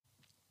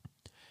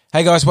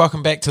Hey guys,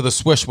 welcome back to the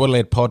Swish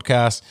Woodlad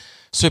podcast.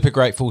 Super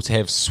grateful to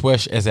have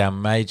Swish as our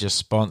major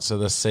sponsor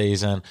this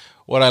season.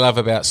 What I love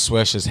about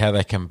Swish is how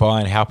they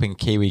combine helping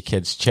Kiwi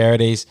kids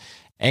charities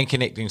and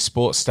connecting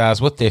sports stars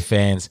with their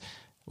fans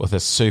with a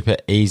super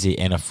easy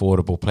and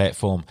affordable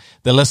platform.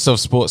 The list of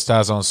sports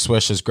stars on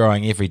Swish is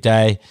growing every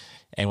day,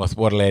 and with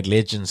Woodlad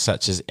legends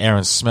such as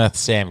Aaron Smith,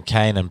 Sam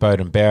Cane and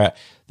Bowden Barrett,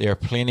 there are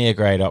plenty of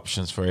great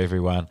options for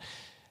everyone.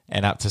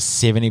 And up to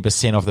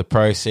 70% of the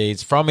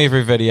proceeds from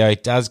every video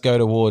does go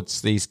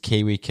towards these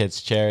Kiwi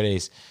kids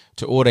charities.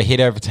 To order, head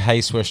over to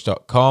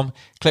heyswish.com,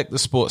 click the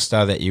sports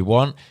star that you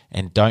want,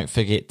 and don't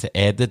forget to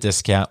add the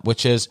discount,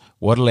 which is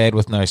Woodlad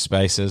with no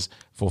spaces,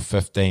 for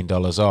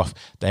 $15 off.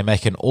 They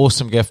make an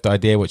awesome gift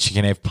idea, which you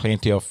can have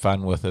plenty of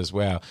fun with as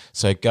well.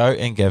 So go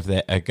and give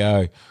that a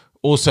go.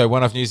 Also,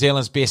 one of New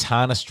Zealand's best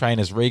harness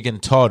trainers, Regan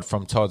Todd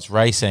from Todd's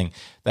Racing,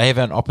 they have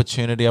an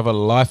opportunity of a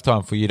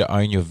lifetime for you to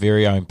own your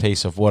very own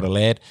piece of What a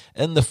Lad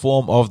in the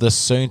form of the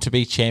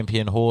soon-to-be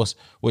champion horse,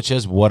 which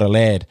is What a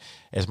Lad.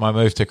 As my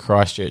move to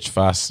Christchurch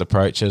fast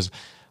approaches,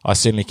 I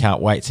certainly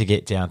can't wait to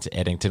get down to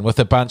Addington with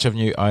a bunch of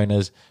new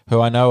owners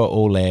who I know are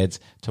all lads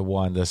to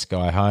wind this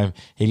guy home.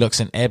 He looks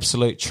an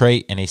absolute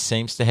treat and he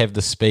seems to have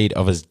the speed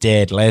of his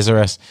dad,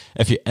 Lazarus.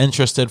 If you're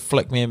interested,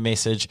 flick me a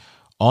message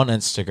on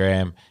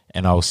Instagram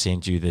and I'll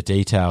send you the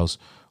details.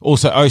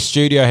 Also, O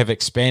Studio have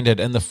expanded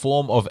in the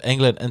form of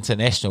England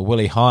international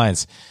Willie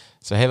Hines.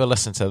 So have a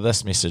listen to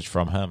this message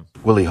from him.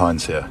 Willie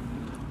Hines here.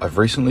 I've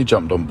recently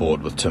jumped on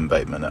board with Tim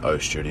Bateman at O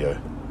Studio.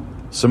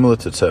 Similar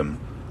to Tim,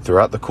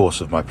 throughout the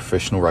course of my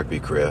professional rugby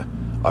career,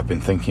 I've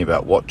been thinking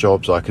about what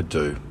jobs I could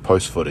do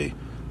post-footy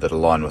that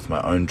align with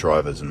my own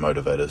drivers and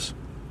motivators.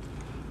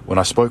 When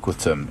I spoke with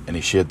Tim and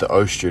he shared that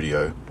O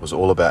Studio was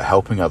all about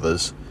helping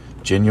others,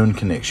 genuine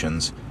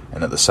connections,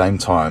 and at the same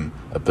time,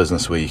 a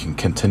business where you can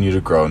continue to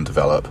grow and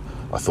develop,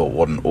 I thought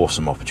what an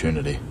awesome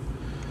opportunity.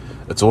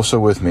 It's also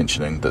worth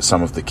mentioning that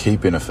some of the key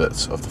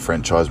benefits of the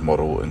franchise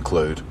model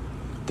include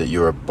that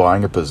you are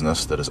buying a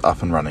business that is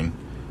up and running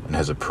and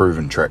has a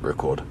proven track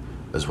record,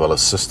 as well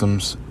as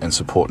systems and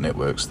support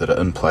networks that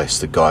are in place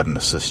to guide and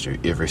assist you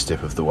every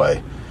step of the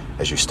way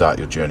as you start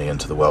your journey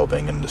into the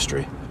wellbeing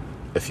industry.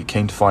 If you're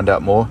keen to find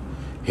out more,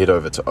 head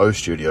over to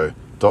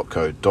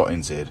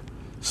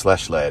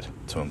ostudio.co.nz/lad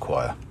to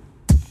inquire.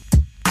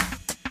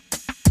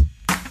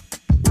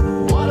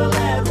 What a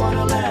lad, what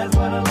a lad,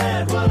 what a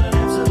lad, what an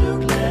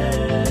absolute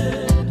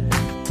lad.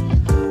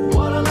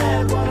 What a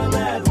lad, what a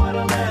lad, what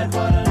a lad,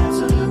 what an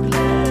absolute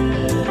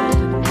lad.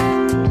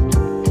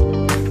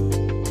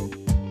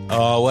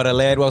 Oh, what a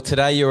lad. Well,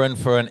 today you're in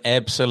for an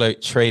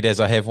absolute treat as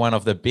I have one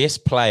of the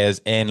best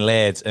players and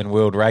lads in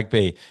world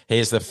rugby. He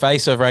is the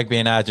face of rugby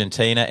in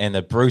Argentina and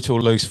the brutal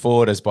loose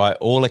forward is by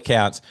all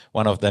accounts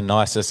one of the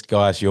nicest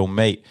guys you'll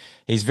meet.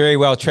 He's very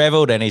well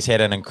travelled and he's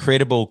had an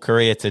incredible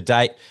career to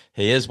date.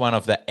 He is one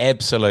of the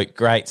absolute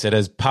greats. It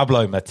is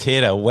Pablo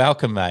Matera.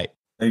 Welcome, mate.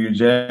 Thank you,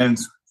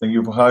 James. Thank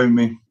you for having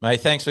me.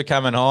 Mate, thanks for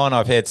coming on.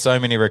 I've had so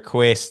many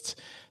requests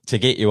to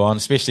get you on,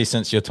 especially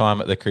since your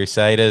time at the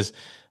Crusaders.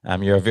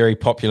 You're a very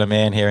popular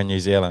man here in New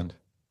Zealand.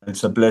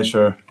 It's a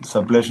pleasure. It's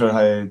a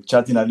pleasure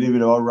chatting a little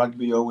bit about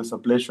rugby. Always a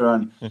pleasure.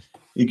 And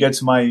it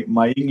gets my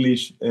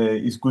English.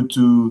 It's good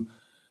to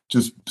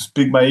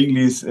speak my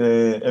English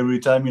every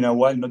time in a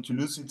while, not to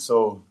lose it.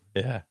 So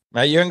yeah,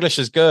 mate, your English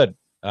is good.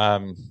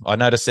 I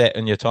noticed that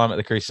in your time at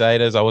the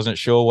Crusaders. I wasn't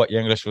sure what your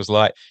English was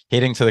like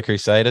heading to the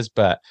Crusaders,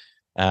 but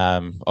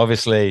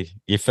obviously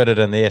you fitted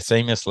in there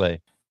seamlessly.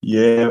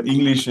 Yeah,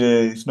 English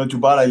is not too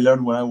bad. I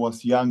learned when I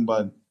was young,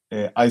 but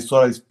I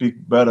thought I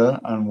speak better.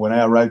 And when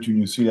I arrived to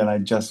New Zealand, I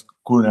just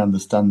couldn't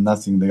understand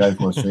nothing the guys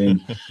were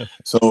saying.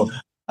 So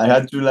I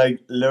had to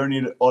learn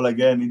it all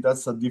again.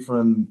 That's a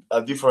different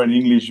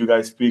English you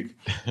guys speak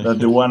than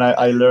the one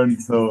I learned.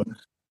 So,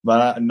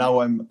 but now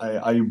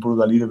I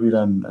improved a little bit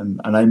and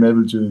I'm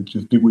able to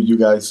speak with you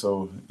guys.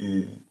 So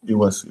it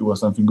was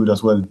something good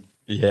as well.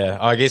 Yeah,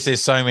 I guess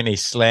there's so many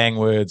slang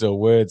words or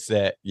words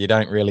that you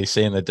don't really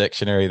see in the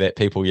dictionary that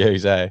people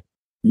use, eh?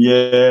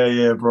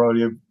 Yeah,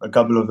 probably a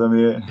couple of them,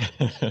 yeah.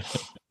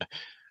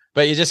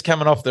 But you're just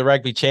coming off the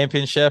rugby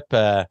championship,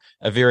 a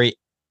very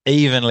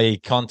evenly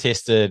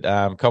contested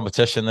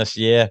competition this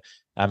year.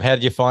 How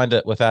did you find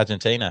it with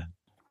Argentina?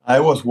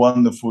 It was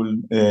wonderful.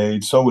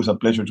 It's always a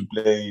pleasure to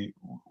play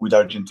with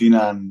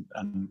Argentina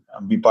and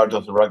be part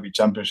of the rugby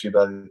championship.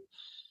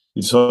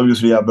 It's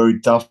obviously a very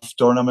tough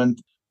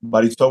tournament,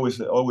 but it's always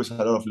a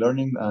lot of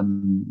learning.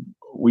 And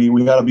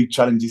we had a big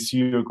challenge this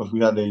year because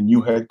we had a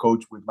new head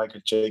coach with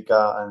Michael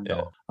Cheika and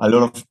a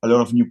lot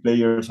of new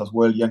players as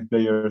well, young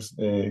players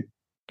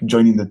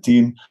joining the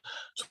team.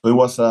 So it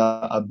was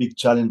a big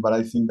challenge, but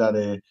I think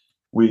that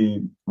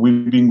we've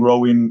been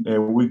growing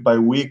week by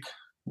week.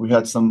 We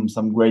had some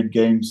great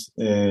games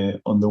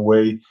on the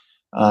way,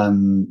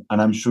 and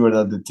I'm sure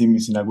that the team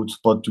is in a good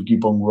spot to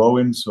keep on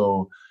growing.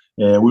 So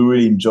we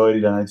really enjoyed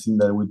it, and I think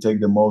that we take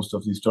the most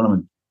of this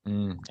tournament.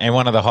 And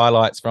one of the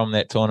highlights from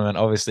that tournament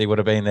obviously would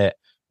have been that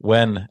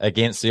win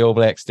against the All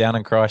Blacks down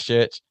in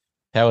Christchurch.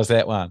 How was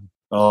that one?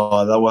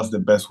 Oh, that was the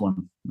best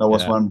one. That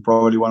was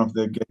probably one of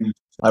the games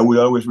I will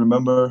always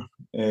remember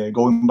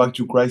going back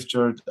to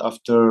Christchurch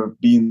after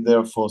being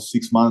there for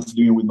 6 months,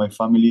 living with my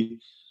family,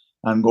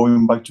 and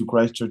going back to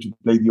Christchurch to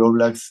play the All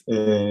Blacks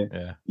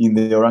in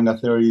the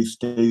Orangatheri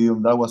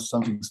Stadium. That was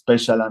something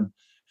special, and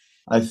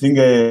I think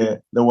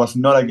there was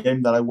not a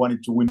game that I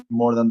wanted to win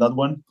more than that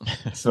one.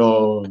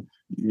 So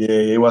yeah,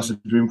 it was a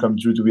dream come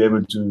true to be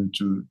able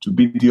to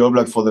beat the All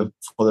Blacks for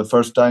the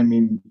first time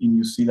in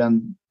New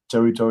Zealand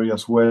territory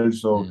as well.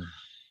 So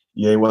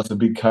yeah, it was a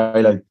big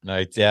highlight.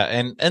 No doubt.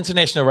 And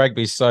international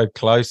rugby is so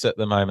close at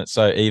the moment,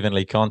 so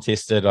evenly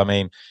contested. I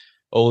mean,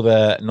 all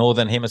the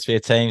Northern Hemisphere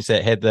teams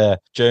that had the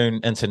June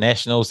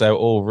internationals, they were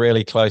all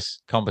really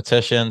close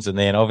competitions. And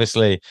then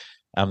obviously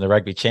the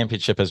Rugby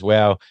Championship as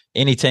well.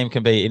 Any team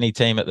can beat any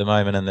team at the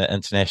moment in the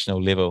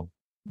international level.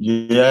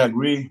 Yeah, I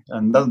agree.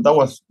 And that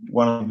was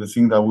one of the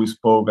things that we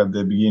spoke at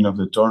the beginning of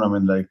the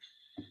tournament. Like,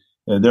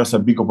 there's a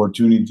big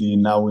opportunity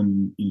now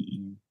in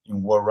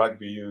World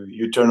Rugby.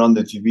 You turn on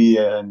the TV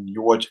and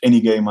you watch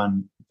any game,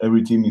 and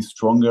every team is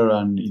stronger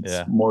and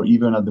it's more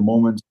even at the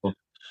moment. So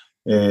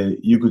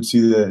you could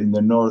see in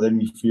the Northern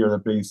Hemisphere they're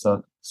playing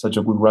such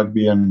a good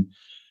rugby. And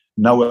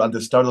now at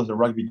the start of the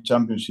Rugby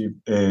Championship,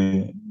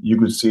 you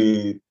could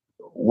see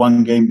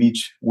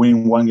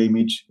winning one game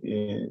each.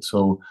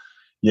 So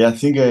yeah, I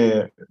think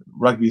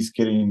rugby is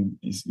getting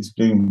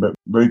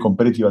very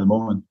competitive at the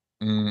moment.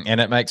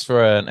 And it makes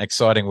for an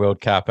exciting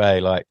World Cup,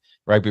 like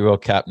Rugby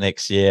World Cup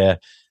next year.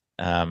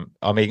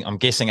 I mean, I'm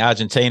guessing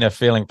Argentina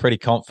feeling pretty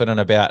confident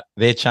about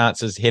their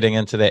chances heading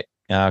into that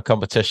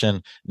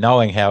competition,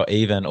 knowing how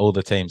even all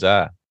the teams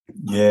are.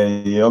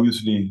 Yeah,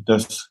 obviously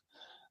there's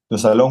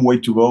a long way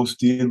to go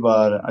still,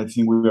 but I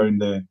think we are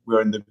in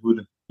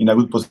a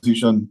good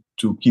position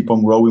to keep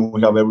on growing.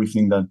 We have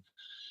everything that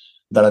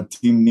a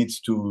team needs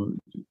to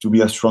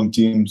be a strong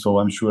team. So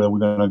I'm sure that we're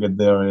gonna get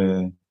there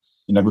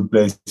in a good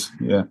place.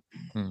 Yeah.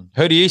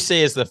 Who do you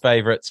see as the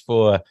favourites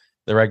for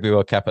the Rugby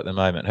World Cup at the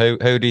moment?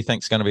 Who do you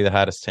think is going to be the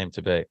hardest team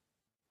to beat?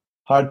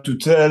 Hard to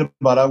tell,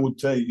 but I would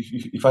say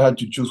if I had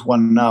to choose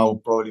one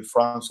now, probably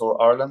France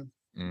or Ireland.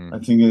 I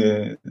think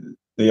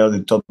they are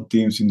the top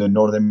teams in the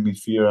Northern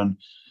Hemisphere, and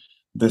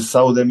the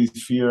Southern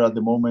Hemisphere at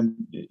the moment,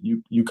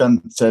 you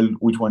can't tell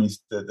which one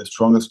is the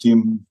strongest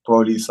team.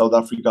 Probably South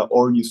Africa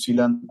or New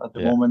Zealand at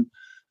the moment.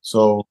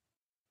 So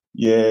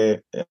yeah,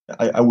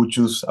 I would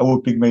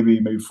pick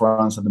maybe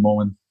France at the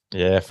moment.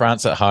 Yeah,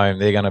 France at home,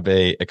 they're going to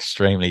be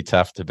extremely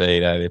tough to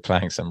beat. They're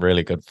playing some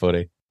really good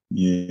footy.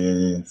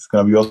 Yeah, it's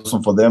going to be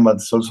awesome for them, but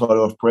it's also a lot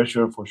of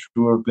pressure for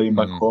sure playing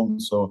back home.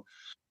 So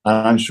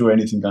I'm sure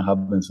anything can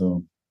happen.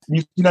 So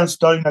New Zealand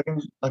starting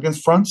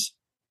against France.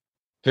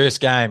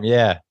 First game,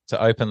 to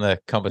open the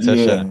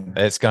competition.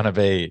 That's going to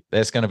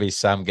be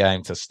some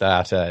game to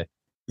start, eh?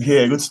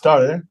 Yeah, good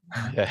start, eh?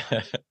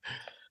 Yeah.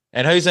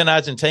 And who's in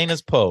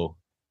Argentina's pool?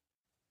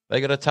 They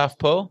got a tough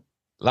pool.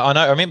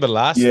 I remember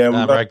last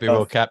Rugby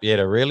World Cup, you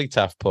had a really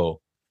tough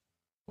pool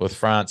with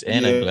France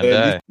and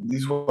England.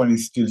 This one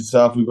is still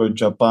tough. We got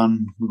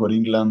Japan, we got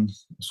England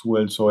as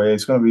well. So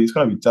it's gonna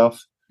be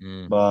tough.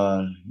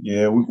 But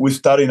yeah, we're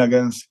starting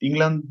against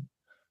England.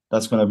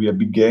 That's gonna be a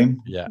big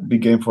game. Yeah,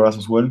 big game for us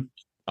as well.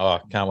 Oh,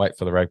 can't wait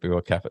for the Rugby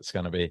World Cup. It's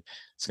gonna be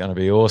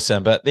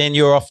awesome. But then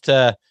you're off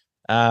to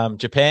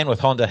Japan with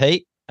Honda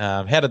Heat.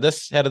 How did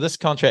this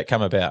contract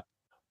come about?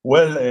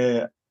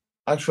 Well,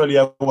 actually,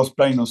 I was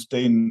planning on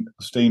staying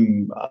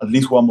at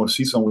least one more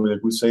season with the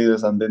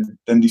Crusaders, and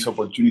then this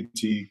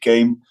opportunity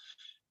came.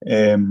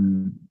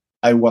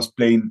 I was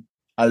playing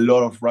a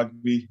lot of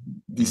rugby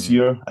this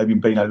year. I've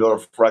been playing a lot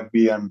of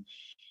rugby, and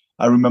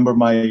I remember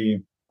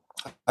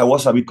I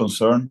was a bit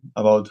concerned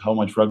about how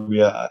much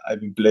rugby I've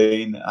been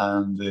playing,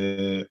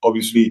 and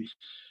obviously,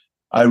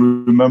 I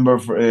remember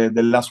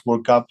the last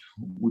World Cup,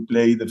 we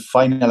played the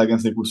final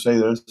against the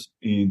Crusaders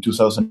in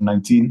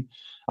 2019.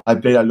 I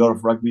played a lot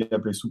of rugby. I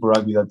played Super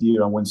Rugby that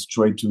year and went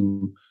straight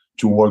to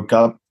World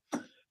Cup,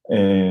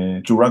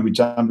 to Rugby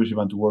Championship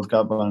and to World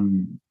Cup.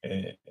 And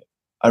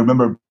I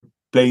remember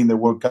playing the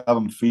World Cup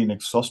and feeling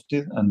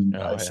exhausted. And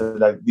I said,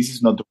 like, this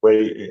is not the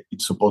way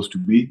it's supposed to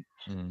be.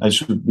 I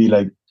should be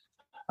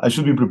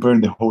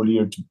preparing the whole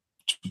year to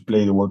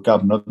play the World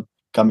Cup, not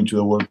coming to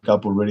the World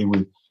Cup already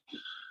with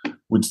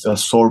a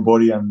sore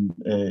body and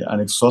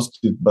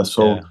exhausted. But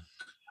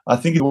I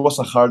think it was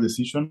a hard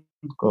decision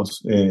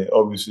because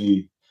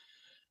obviously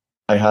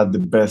I had the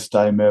best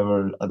time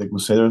ever at the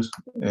Crusaders,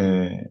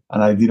 and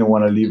I didn't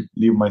want to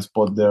leave my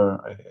spot there.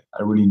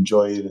 I really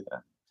enjoyed it.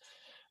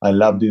 I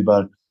loved it,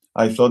 but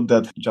I thought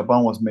that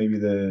Japan was maybe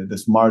the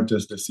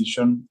smartest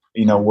decision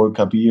in a World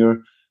Cup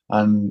year.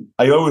 And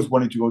I always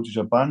wanted to go to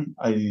Japan.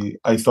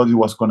 I thought it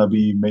was going to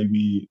be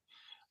maybe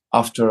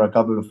after a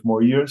couple of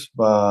more years,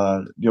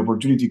 but the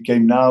opportunity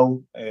came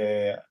now.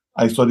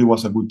 I thought it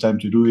was a good time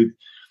to do it.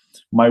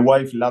 My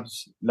wife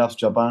loves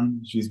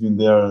Japan. She's been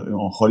there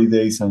on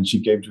holidays, and she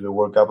came to the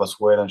World Cup as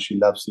well, and she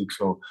loves it.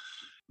 So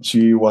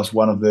she was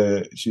one of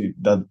that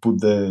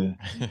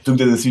took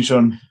the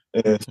decision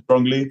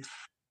strongly,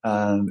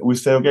 and we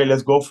said, okay,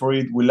 let's go for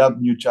it. We love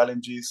new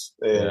challenges.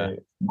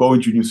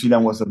 Going to New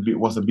Zealand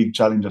was a big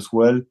challenge as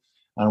well,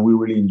 and we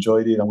really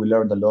enjoyed it and we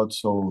learned a lot.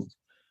 So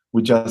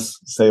we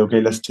just say,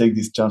 okay, let's take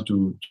this chance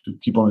to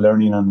keep on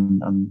learning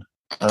and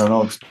I don't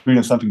know,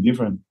 experience something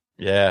different.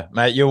 Yeah,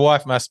 mate, your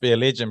wife must be a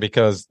legend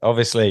because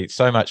obviously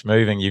so much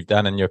moving you've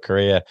done in your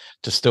career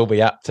to still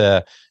be up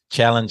to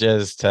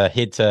challenges, to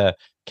head to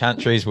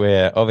countries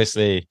where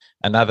obviously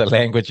another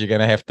language you're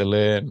going to have to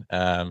learn.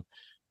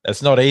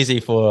 It's not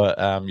easy for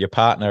your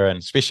partner, and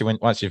especially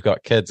once you've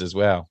got kids as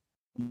well.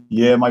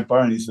 Yeah, my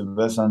parent is the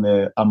best, and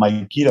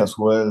my kid as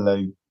well.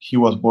 Like he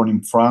was born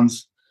in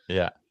France.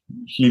 Yeah.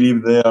 He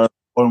lived there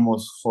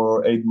almost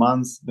for 8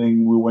 months.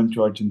 Then we went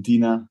to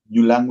Argentina,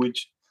 new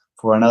language,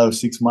 for another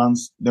 6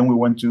 months. Then we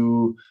went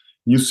to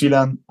New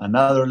Zealand,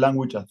 another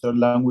language, a third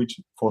language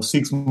for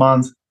 6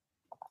 months.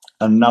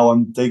 And now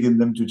I'm taking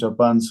them to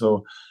Japan.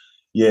 So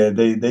yeah,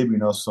 they've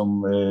been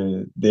awesome.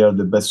 They are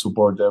the best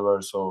support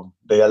ever. So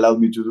they allowed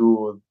me to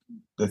do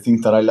the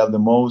things that I love the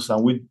most,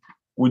 and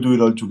we do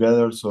it all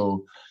together.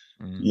 So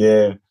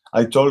yeah,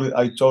 I told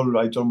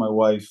my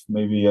wife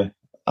maybe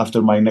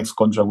after my next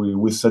contract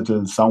we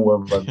settle somewhere,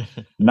 but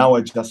now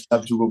I just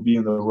have to go be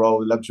on the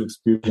road, love to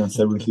experience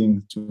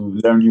everything, to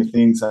learn new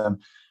things, and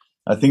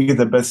I think it's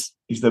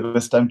the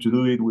best time to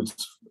do it with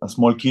a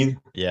small kid.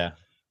 Yeah.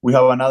 We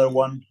have another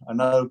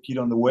kid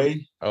on the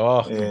way.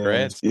 Oh,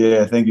 congrats.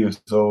 Yeah, thank you.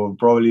 So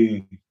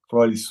probably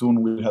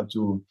soon we'll have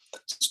to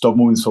stop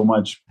moving so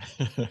much.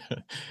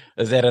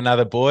 Is that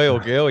another boy or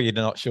girl? You're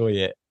not sure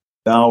yet?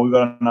 Now we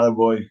got another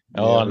boy.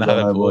 Oh, Yeah, we got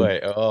another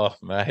boy. Oh,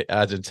 mate,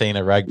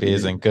 Argentina rugby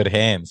is in good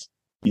hands.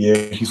 Yeah,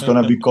 he's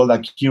gonna be called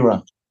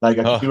Akira, like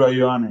Akira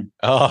Ioane.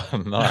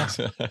 Oh, nice.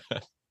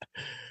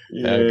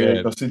 Yeah,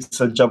 because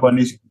it's a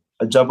Japanese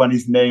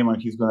name,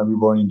 and he's gonna be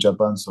born in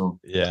Japan. So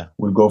yeah,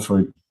 we'll go for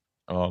it.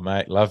 Oh,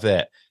 mate, love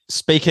that.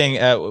 Speaking,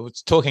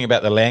 talking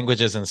about the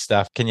languages and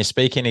stuff, can you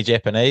speak any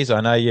Japanese?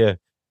 I know you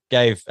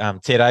gave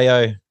Te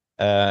Reo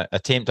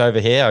attempt over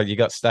here. You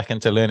got stuck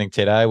into learning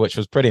Te Reo, which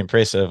was pretty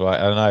impressive. I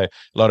know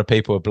a lot of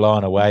people were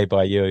blown away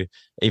by you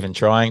even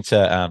trying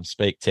to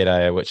speak Te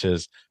Reo, which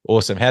is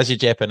awesome. How's your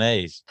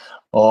Japanese?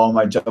 Oh,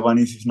 my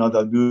Japanese is not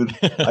that good.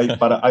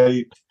 But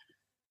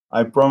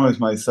I promised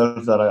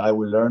myself that I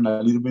will learn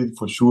a little bit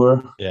for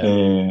sure.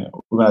 Yeah.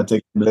 We're gonna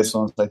take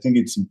lessons. I think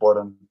it's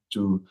important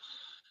to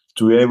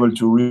be able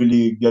to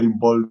really get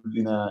involved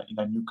in a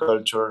new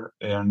culture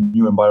and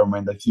new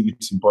environment. I think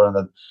it's important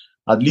that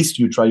at least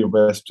you try your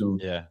best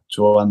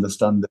to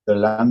understand their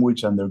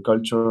language and their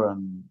culture.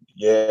 And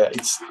yeah,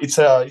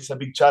 it's a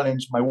big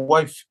challenge. My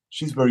wife,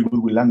 she's very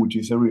good with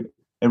languages.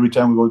 Every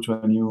time we go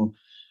to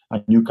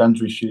a new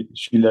country, she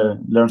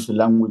learns the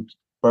language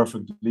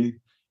perfectly.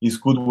 It's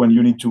good when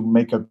you need to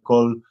make a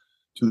call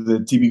to the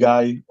TV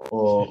guy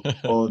or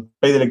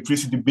pay the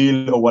electricity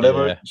bill or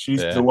whatever. Yeah,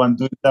 She's the one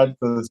doing that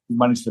because she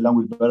manages the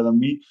language better than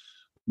me.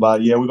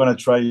 But yeah, we're gonna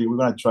try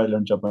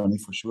learn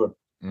Japanese for sure.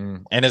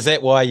 And is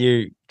that why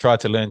you tried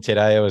to learn Te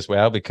Reo as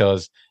well?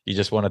 Because you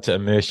just wanted to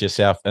immerse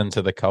yourself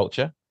into the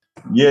culture?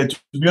 Yeah, to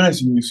be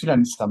honest, in New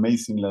Zealand, it's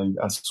amazing. Like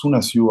as soon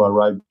as you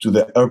arrive to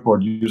the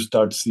airport, you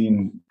start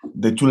seeing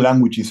the two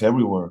languages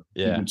everywhere.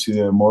 Yeah. You can see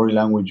the Maori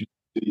language,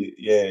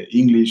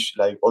 English,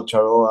 like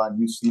Aotearoa,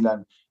 New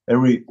Zealand.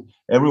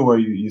 Everywhere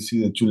you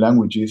see the two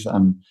languages,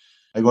 and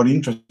I got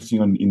interested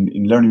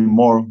in learning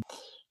more.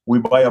 We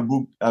buy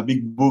a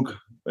big book.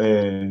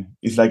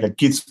 It's like a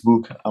kid's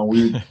book, and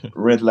we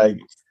read like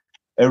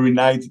every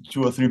night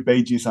 2 or 3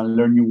 pages and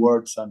learn new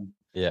words. And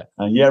we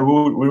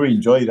really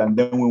enjoy it. And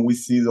then when we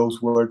see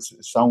those words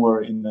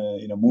somewhere in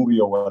a movie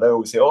or whatever,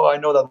 we say, "Oh, I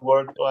know that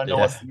word. Oh, I know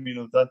what's the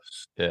meaning of that."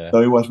 Yeah.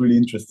 So it was really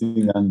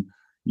interesting. And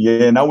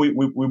yeah, now we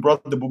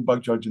brought the book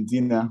back to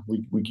Argentina.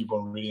 We keep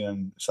on reading,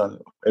 and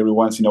so every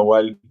once in a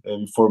while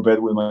before bed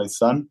with my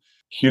son.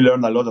 He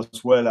learned a lot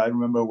as well. I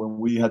remember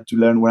when I had to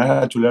learn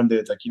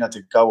the Takina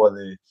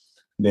Tekawa,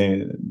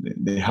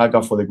 the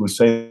haka for the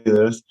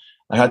Crusaders.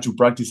 I had to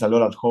practice a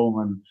lot at home,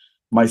 and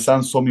my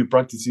son saw me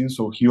practicing,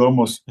 so he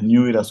almost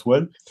knew it as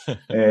well.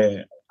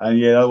 And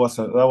yeah, that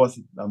was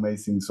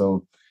amazing.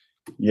 So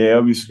yeah,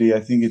 obviously, I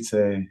think it's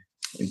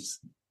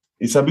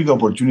a big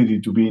opportunity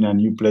to be in a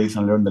new place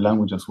and learn the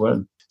language as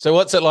well. So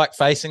what's it like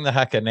facing the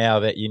haka now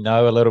that you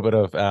know a little bit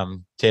of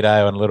Te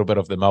Reo and a little bit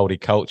of the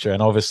Māori culture,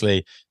 and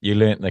obviously you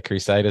learnt the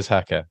Crusaders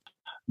haka?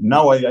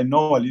 Now I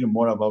know a little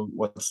more about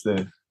what's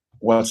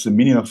the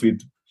meaning of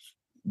it.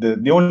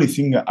 The only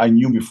thing I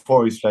knew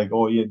before is like,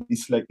 oh yeah,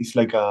 it's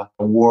like a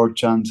war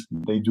chant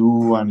they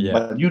do,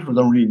 but you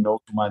don't really know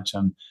too much.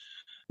 And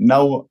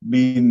now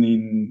being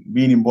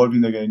involved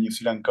in the New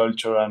Zealand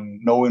culture and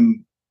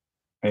knowing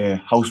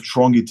how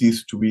strong it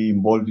is to be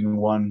involved in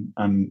one,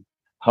 and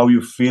how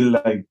you feel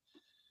like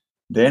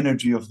the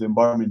energy of the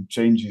environment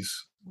changes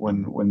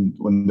when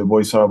the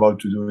boys are about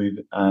to do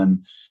it,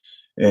 and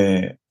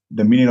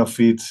the meaning of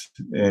it,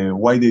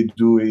 why they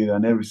do it,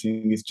 and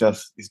everything is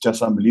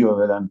just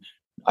unbelievable. And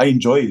I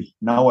enjoy it.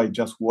 Now I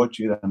just watch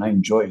it and I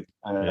enjoy it.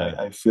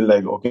 I feel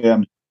like, okay,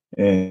 I'm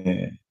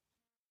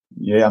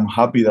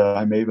happy that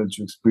I'm able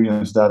to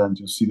experience that and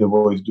to see the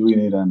boys doing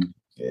it. And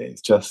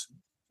it's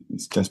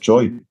it's just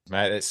joy.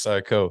 Mate, that's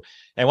so cool.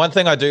 And one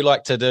thing I do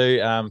like to do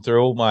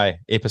through all my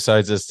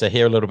episodes is to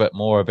hear a little bit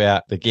more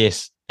about the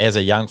guests as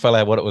a young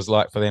fella, what it was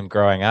like for them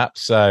growing up.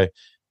 So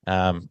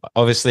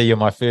obviously you're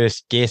my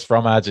first guest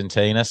from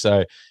Argentina,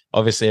 so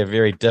obviously a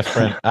very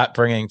different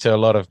upbringing to a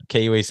lot of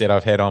Kiwis that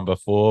I've had on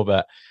before.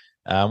 But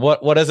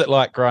what is it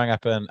like growing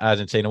up in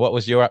Argentina? What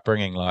was your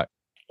upbringing like?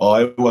 Oh,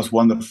 it was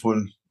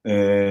wonderful.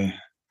 A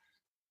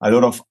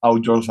lot of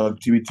outdoors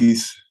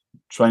activities,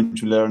 trying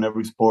to learn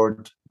every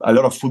sport. A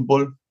lot of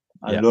football.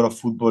 A lot of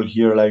football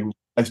here. Like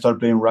I started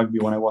playing rugby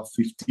when I was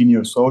 15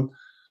 years old.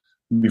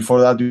 Before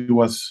that, it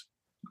was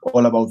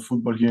all about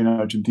football here in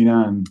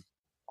Argentina. And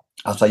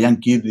as a young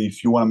kid,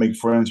 if you want to make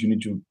friends, you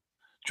need to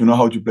know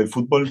how to play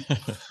football.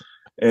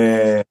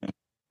 I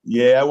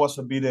was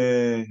a bit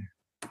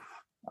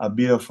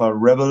of a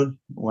rebel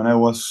when I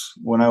was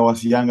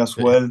young as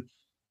well.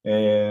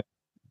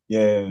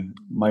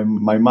 My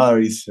mother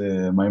is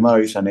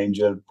an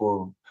angel.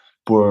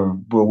 Poor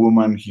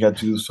woman. He had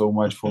to do so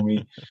much for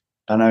me,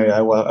 and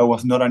I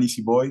was not an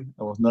easy boy.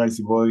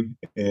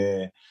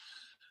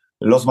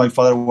 Lost my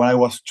father when I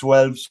was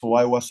 12, so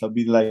I was a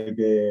bit like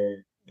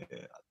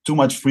too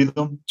much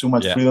freedom.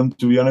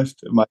 To be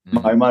honest, my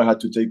mother had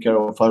to take care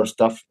of other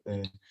stuff,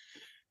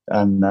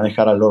 and I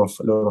had a lot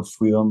of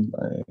freedom.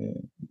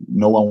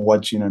 No one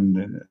watching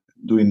and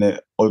doing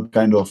all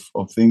kind of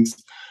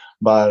things.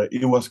 But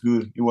it was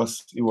good. It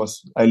was.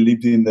 I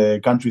lived in the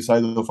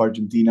countryside of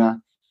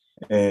Argentina.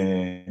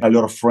 A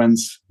lot of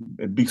friends,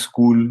 a big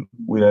school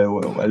with a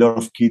lot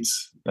of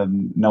kids,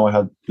 and now I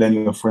have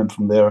plenty of friends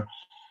from there.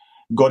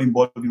 Got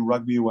involved in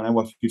rugby when I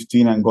was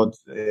 15 and got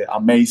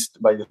amazed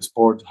by the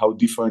sport, how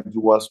different it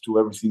was to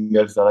everything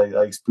else that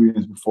I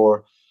experienced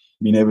before.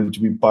 Being able to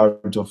be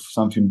part of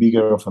something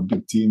bigger, of a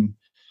big team,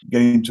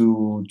 getting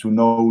to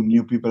know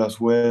new people as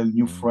well,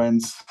 new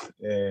friends.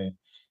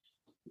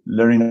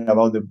 Learning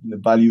about the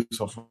values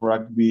of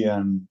rugby,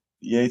 and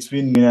it's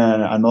been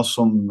an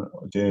awesome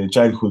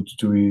childhood.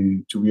 To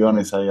be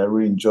honest, I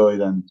really enjoyed,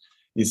 and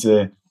it's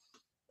a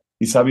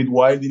bit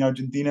wild in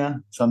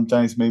Argentina.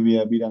 Sometimes maybe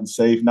a bit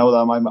unsafe. Now that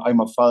I'm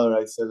a father,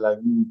 I said like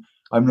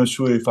I'm not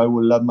sure if I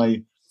will let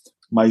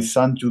my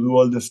son to do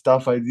all the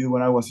stuff I did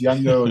when I was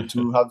younger, or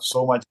to have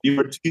so much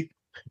liberty.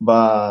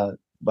 But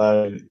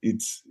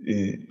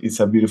it's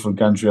a beautiful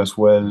country as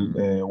well.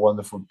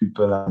 Wonderful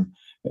people.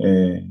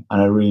 And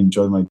I really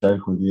enjoyed my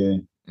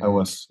childhood. I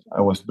was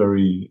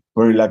very,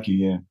 very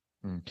lucky.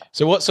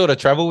 So what sort of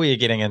trouble were you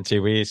getting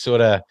into? Were you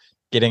sort of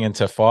getting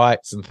into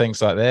fights and things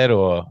like that,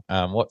 or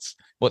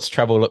what's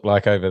trouble look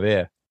like over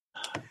there?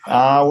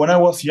 When I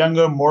was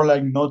younger, more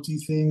like naughty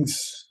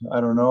things.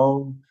 I don't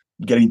know,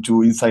 getting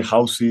to inside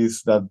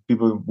houses that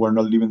people were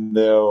not living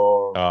there,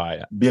 or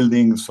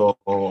buildings or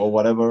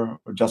whatever,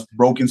 or just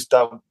broken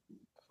stuff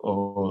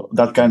or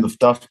that kind of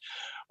stuff.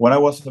 When I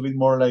was a bit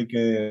more like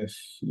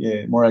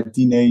more a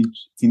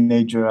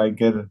teenager, I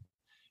get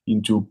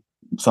into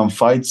some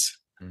fights.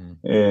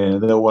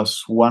 There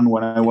was one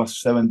when I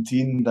was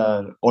 17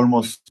 that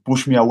almost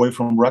pushed me away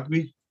from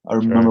rugby. I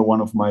remember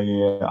one of my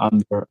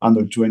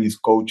under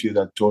 20s coaches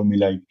that told me,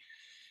 like,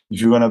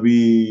 if you're gonna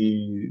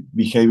be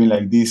behaving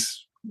like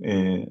this,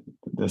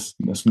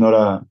 there's not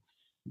a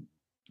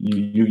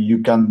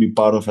you can't be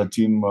part of a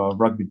team, a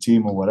rugby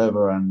team or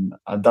whatever. And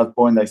at that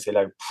point, I say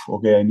like,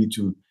 okay, I need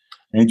to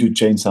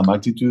change some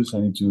attitudes. I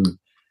need to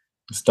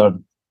start,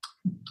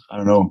 I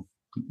don't know,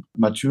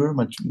 mature,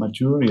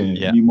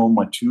 be more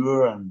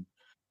mature and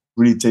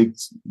really take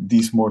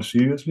this more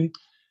seriously.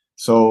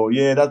 So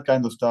that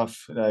kind of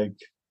stuff, like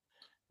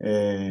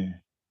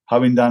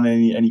haven't done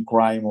any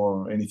crime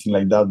or anything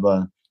like that,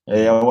 but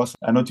I was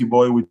a naughty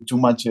boy with too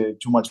much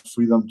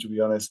freedom, to be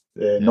honest.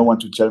 No one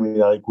to tell me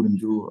that I couldn't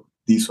do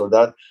this or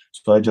that.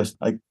 So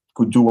I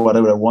could do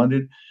whatever I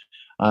wanted,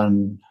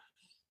 and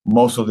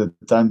most of the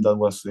time that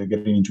was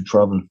getting into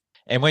trouble.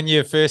 And when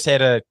you first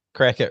had a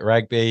crack at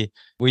rugby,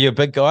 were you a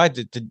big guy?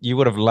 Did you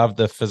would have loved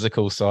the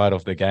physical side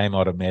of the game,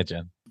 I'd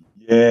imagine.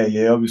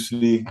 Yeah,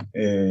 obviously.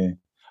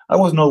 I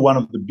was not one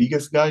of the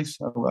biggest guys.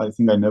 I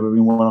think I never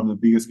been one of the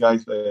biggest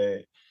guys.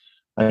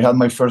 I had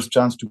my first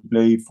chance to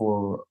play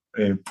for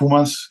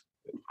Pumas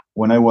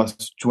when I was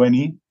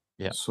 20.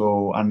 Yeah.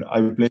 So, and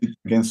I played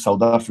against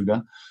South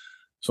Africa.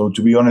 So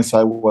to be honest,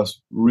 I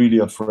was really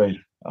afraid.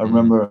 I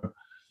remember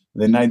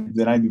the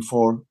night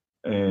before,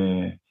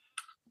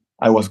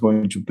 I was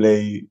going to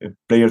play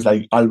players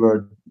like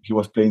Albert. He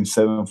was playing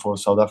 7 for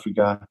South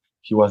Africa.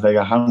 He was like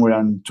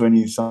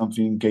 120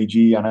 something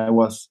kg, and I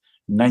was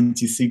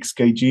 96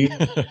 kg.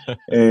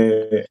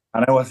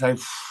 And I was like,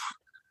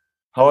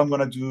 how am I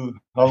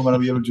gonna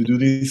be able to do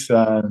this?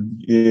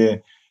 And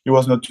it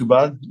was not too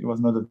bad. It was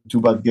not a too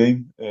bad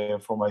game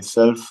for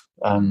myself.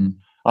 And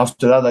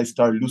after that, I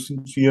started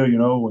losing fear. You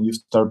know, when you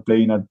start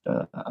playing at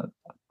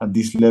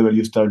this level,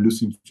 you start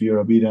losing fear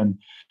a bit. And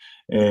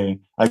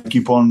I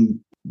keep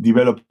on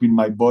developing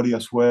my body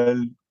as well,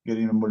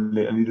 getting a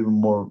little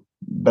more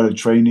better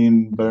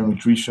training, better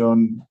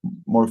nutrition,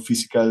 more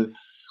physical,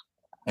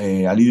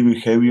 a little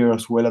bit heavier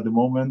as well at the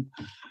moment.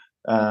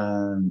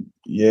 and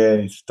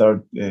yeah,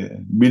 start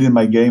building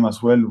my game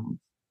as well.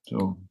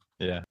 So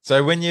Yeah.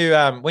 So when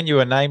you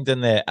were named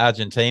in the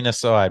Argentina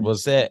side,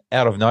 was that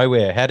out of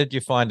nowhere? How did you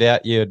find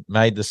out you had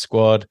made the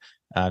squad?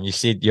 You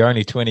said you're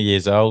only 20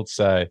 years old,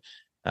 so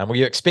were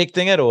you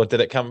expecting it, or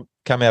did it come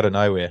out of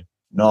nowhere?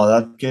 no,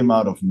 that came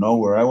out of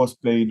nowhere. I was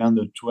playing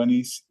under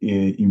 20s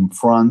in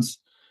France,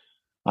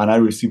 and I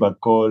received a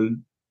call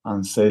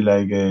and say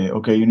like,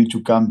 okay, you need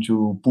to come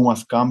to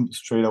Pumas camp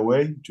straight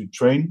away to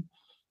train,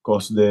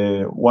 because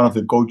the one of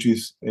the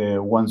coaches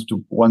want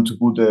to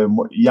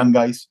put young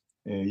guys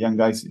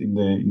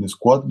in the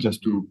squad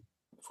just to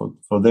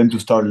for them to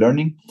start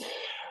learning.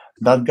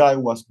 That guy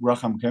was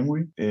Graham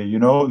Henry, you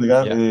know the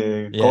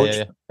guy,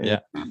 coach.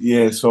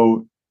 Yeah.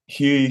 So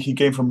he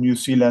came from New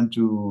Zealand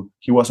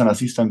he was an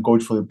assistant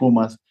coach for the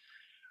Pumas,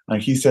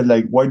 and he said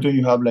like, why don't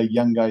you have like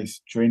young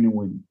guys training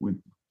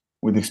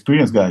with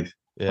experienced guys?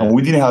 Yeah. And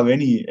we didn't have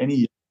any.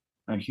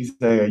 And he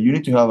said, you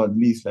need to have at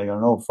least like, I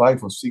don't know,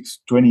 5 or 6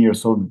 20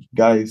 years old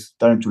guys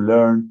starting to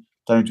learn,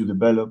 starting to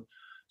develop.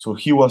 So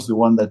he was the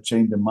one that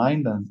changed the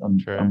mind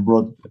and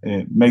brought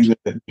make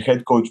the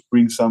head coach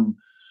bring some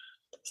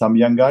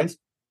young guys.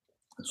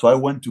 So I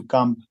went to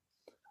camp.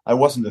 I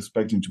wasn't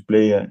expecting to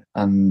play,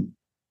 and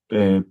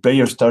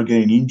players start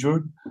getting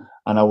injured.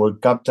 And our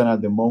captain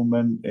at the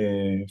moment,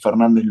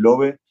 Fernandez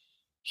Lobe,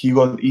 he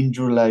got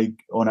injured like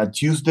on a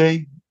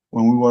Tuesday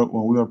when we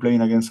were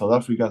playing against South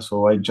Africa.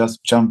 So I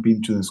just jumped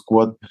into the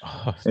squad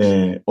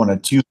on a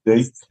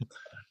Tuesday,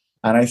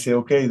 and I say,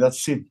 okay,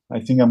 that's it.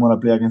 I think I'm gonna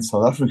play against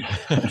South Africa,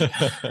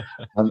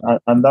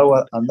 and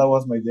that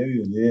was my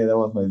debut. Yeah, that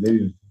was my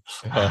debut.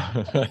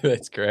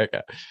 That's correct.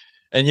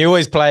 And you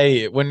always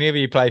play, whenever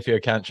you play for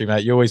your country,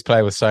 mate, you always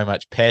play with so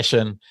much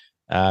passion.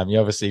 You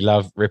obviously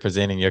love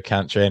representing your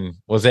country. And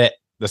was that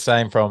the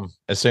same from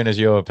as soon as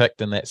you were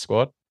picked in that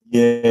squad?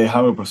 Yeah,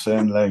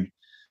 100%. Like,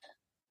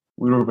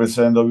 we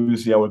represent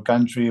obviously our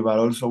country, but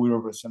also we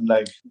represent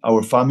like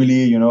our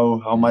family. You know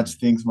how much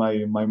things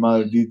my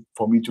mother did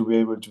for me to be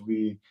able to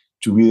be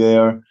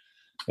there.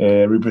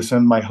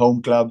 Represent my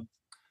home club.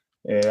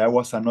 I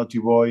was a naughty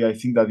boy. I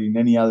think that in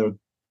any other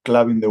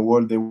club in the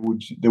world they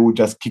would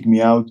just kick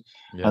me out,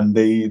 and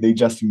they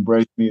just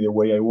embraced me the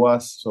way I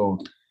was. So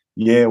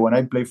yeah, when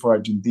I play for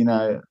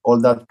Argentina, all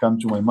that come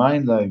to my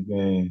mind, like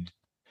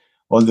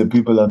all the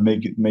people that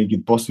make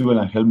it possible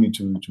and help me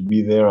to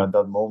be there at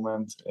that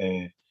moment.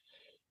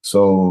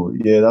 So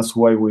yeah, that's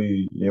why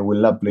we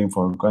love playing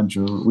for our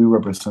country. We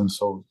represent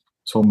so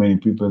many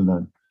people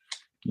that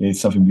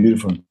it's something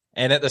beautiful.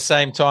 And at the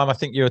same time, I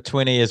think you were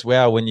 20 as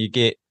well when you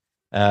get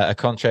a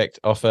contract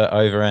offer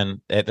over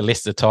at the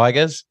Leicester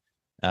Tigers.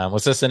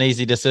 Was this an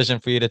easy decision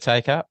for you to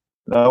take up?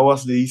 That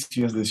was the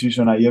easiest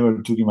decision I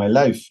ever took in my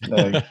life.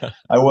 Like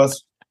I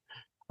was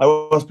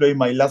playing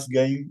my last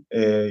game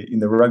in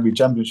the rugby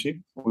championship.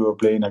 We were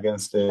playing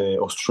against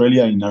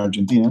Australia in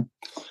Argentina,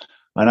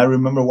 and I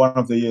remember one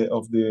of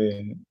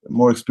the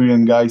more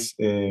experienced guys,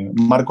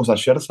 Marcos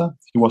Ascherza.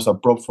 He was a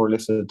prop for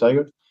Leicester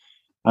Tigers,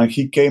 and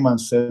he came and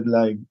said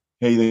like,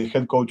 "Hey, the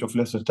head coach of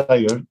Leicester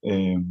Tigers,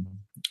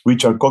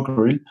 Richard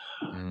Cockerill,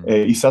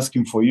 is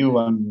asking for you,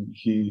 and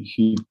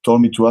he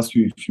told me to ask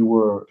you if you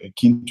were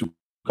keen to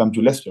come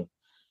to Leicester."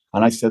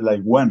 And I said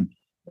like, when?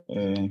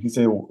 He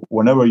said,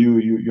 whenever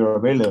you're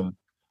available.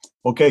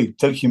 Okay,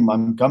 tell him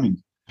I'm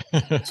coming.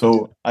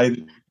 So I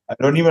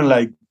don't even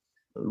like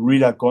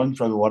read a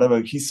contract or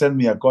whatever. He sent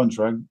me a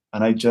contract,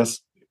 and I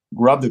just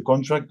grabbed the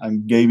contract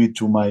and gave it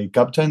to my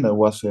captain, that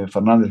was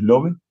Fernandez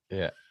Lobe.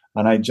 Yeah.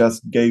 And I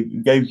just gave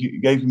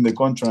him the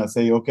contract and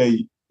say,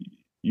 okay,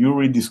 you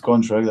read this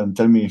contract and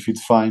tell me if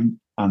it's fine.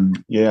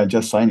 And yeah, I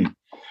just signed it.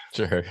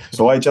 Sure.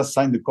 So I just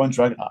signed the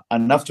contract,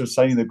 and after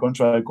signing the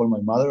contract, I called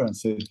my mother and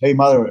said, "Hey,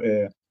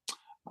 mother,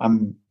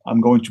 I'm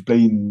going to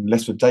play in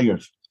Leicester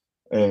Tigers.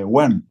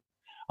 When?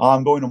 "Oh,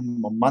 I'm going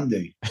on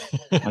Monday."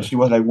 And she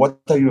was like, "What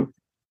are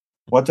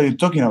you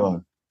talking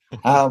about?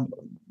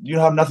 You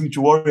have nothing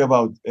to worry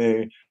about.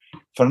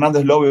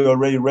 Fernandez Lobe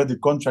already read the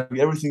contract.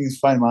 Everything is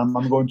fine, man.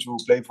 I'm going to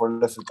play for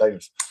Leicester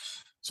Tigers."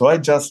 So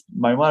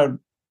my mother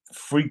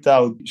freaked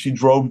out. She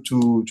drove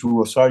to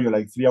Rosario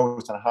like 3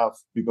 hours and a half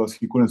because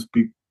he couldn't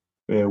speak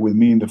with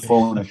me in the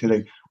phone. And she's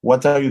like,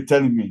 "What are you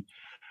telling me?"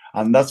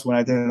 And that's when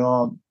I tell her,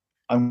 "No,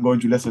 I'm going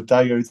to Leicester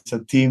Tigers. It's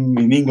a team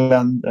in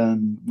England,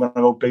 and I'm going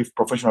to go play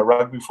professional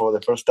rugby for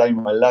the first time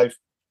in my life."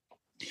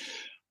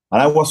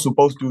 And I was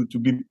supposed to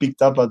be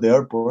picked up at the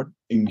airport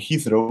in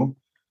Heathrow,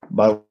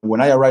 but when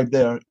I arrived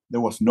there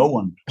was no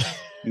one,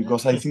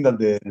 because I think that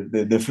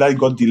the flight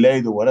got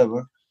delayed or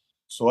whatever.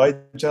 So I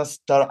just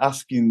started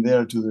asking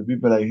there to the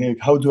people like, "Hey,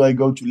 how do I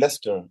go to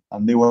Leicester?"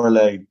 And they were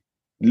like,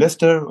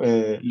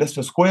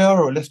 Leicester Square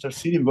or Leicester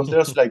City, because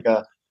there's like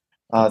a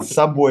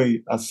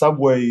subway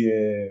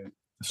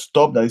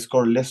stop that is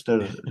called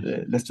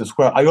Leicester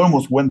Square. I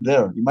almost went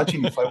there.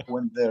 Imagine if I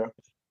went there,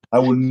 I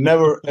would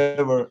never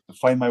ever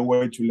find my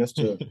way to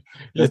Leicester.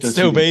 You'd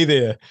still be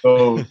there.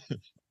 So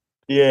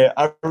yeah,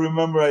 I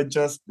remember I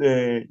just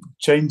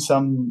changed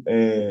some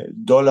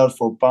dollars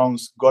for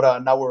pounds, got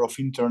an hour of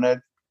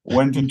internet,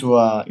 went into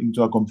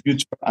a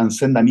computer and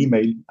sent an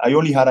email. I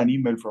only had an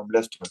email from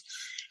Leicester,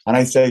 and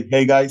I said,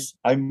 "Hey guys,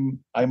 I'm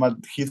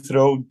at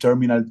Heathrow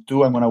Terminal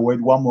 2. I'm gonna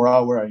wait 1 more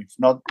hour. If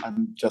not,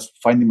 I'm just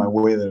finding my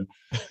way there."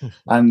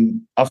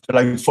 And after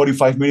like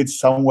 45 minutes,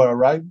 some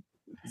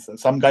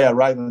guy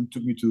arrived and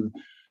took me to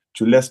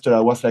Leicester. I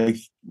was like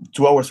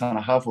 2 hours and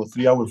a half or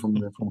 3 hours from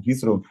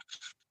Heathrow.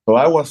 So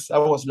I was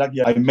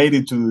lucky. I made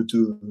it to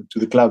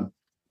the club.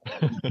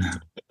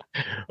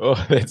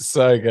 Oh, that's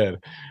so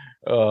good.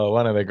 Oh,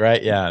 one of the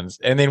great yarns.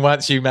 And then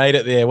once you made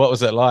it there, what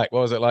was it like?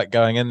 What was it like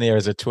going in there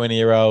as a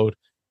 20-year-old?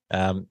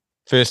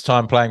 First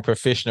time playing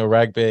professional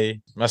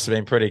rugby? Must have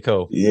been pretty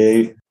cool.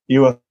 Yeah, it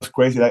was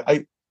crazy. Like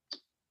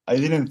I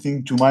didn't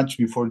think too much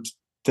before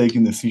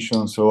taking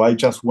decisions. So I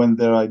just went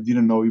there. I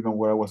didn't know even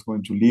where I was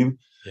going to live.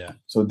 Yeah.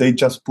 So they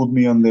just put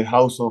me on the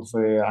house of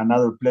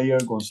another player,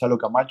 Gonzalo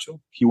Camacho.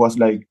 He was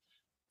like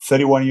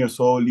 31 years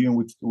old, living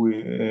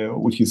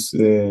with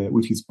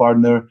his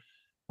partner,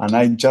 and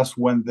I just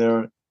went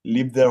there,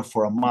 lived there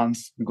for a month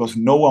because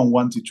no one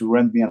wanted to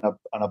rent me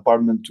an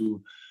apartment to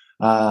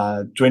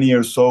 20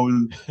 years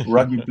old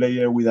rugby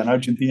player with an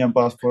Argentinian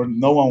passport.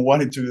 No one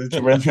wanted to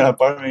rent me an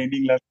apartment in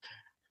England.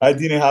 I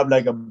didn't have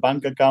like a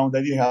bank account.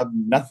 I didn't have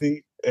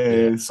nothing.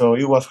 So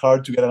it was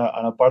hard to get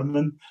an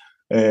apartment.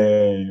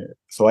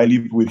 So I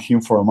lived with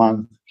him for a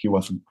month. He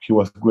was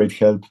great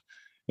help.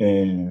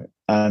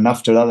 And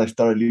after that, I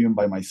started living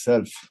by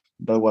myself.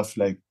 That was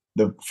like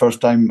the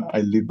first time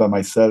I lived by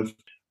myself.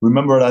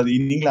 Remember that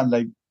in England,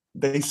 like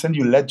they send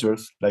you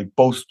letters, like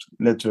post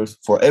letters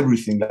for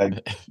everything,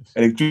 like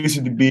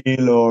electricity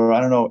bill or I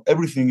don't know,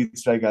 everything.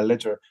 It's like a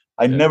letter.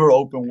 I never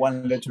opened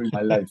one letter in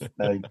my life.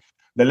 Like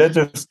the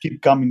letters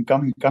keep coming.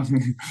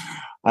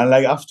 And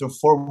like after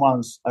 4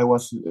 months, I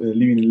was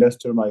living in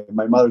Leicester. My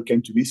mother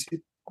came to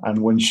visit.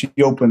 And when she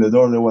opened the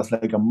door, there was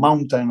like a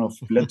mountain of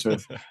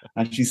letters.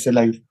 And she said,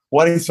 like,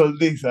 what is all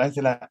this? And I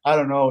said, like, I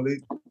don't know.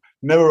 They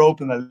never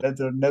opened a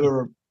letter,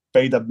 never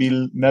paid a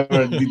bill,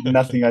 never did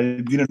nothing.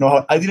 I didn't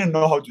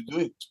know how to do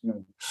it. You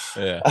know?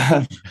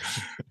 Yeah.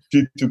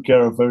 She took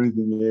care of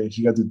everything. Yeah,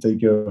 she got to take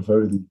care of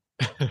everything.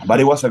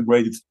 But it was a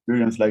great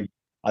experience. Like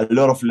a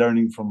lot of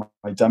learning from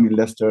my time in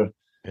Leicester.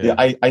 Yeah,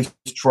 I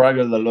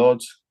struggled a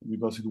lot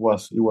because it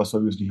was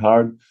obviously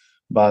hard.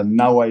 But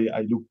now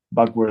I look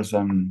backwards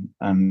and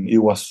it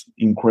was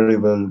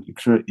incredible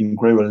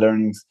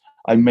learnings.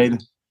 I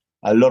made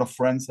a lot of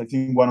friends. I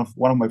think one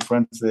of my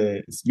friends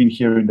has been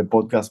here in the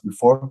podcast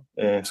before,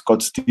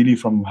 Scott Steely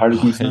from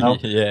Harlequins now.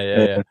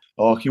 Yeah.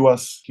 Oh, he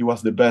was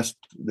the best.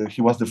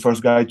 He was the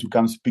first guy to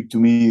come speak to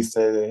me. He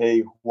said,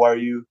 "Hey, who are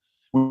you?"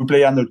 We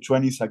play under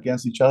 20s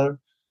against each other.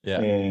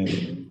 Yeah.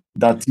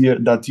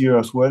 That year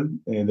as well,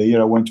 the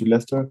year I went to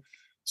Leicester.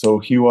 So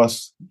he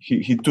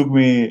took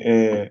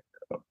me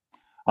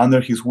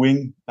under his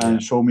wing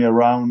and showed me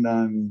around,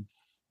 and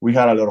we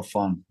had a lot of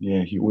fun.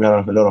 Yeah, we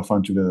had a lot of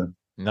fun together.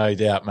 No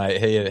doubt,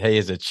 mate. He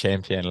is a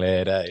champion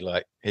lad, eh?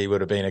 Like he would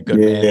have been a good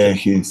man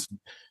to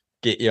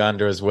get you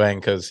under his wing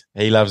because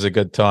he loves a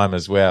good time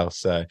as well.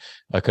 So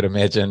I could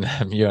imagine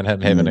you and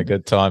him having a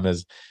good time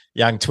as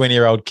young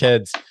 20-year-old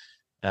kids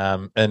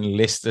in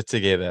Leicester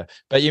together.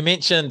 But you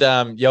mentioned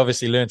you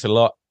obviously learnt a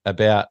lot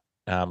about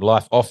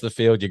life off the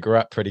field. You grew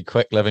up pretty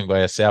quick living by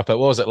yourself. But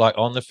what was it like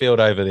on the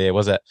field over there?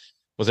 Was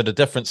it a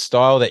different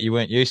style that you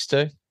weren't used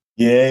to?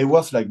 Yeah, it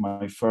was like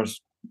my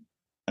first.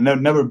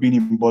 I've never been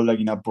involved like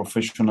in a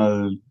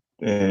professional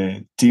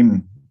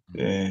team,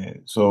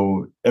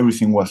 so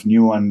everything was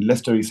new. And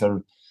Leicester is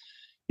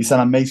an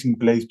amazing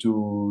place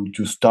to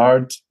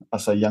start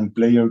as a young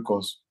player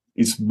because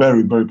it's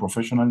very, very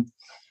professional.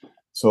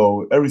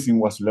 So everything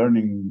was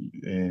learning.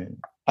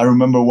 I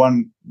remember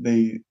one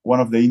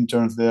of the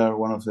interns there,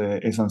 one of the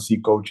S&C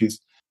coaches,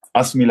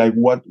 asked me like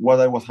what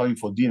I was having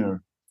for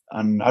dinner,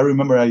 and I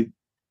remember I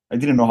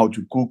didn't know how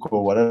to cook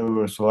or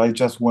whatever, so I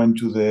just went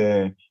to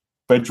the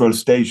petrol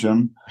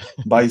station,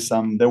 buy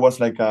some. There was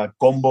like a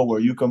combo where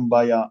you can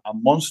buy a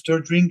Monster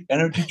drink,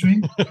 energy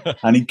drink,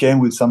 and it came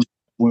with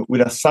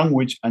a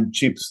sandwich and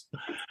chips.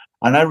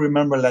 And I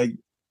remember like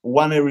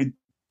one every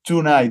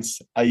 2 nights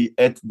I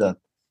ate that.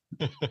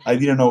 I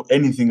didn't know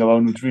anything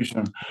about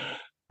nutrition.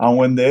 And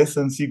when the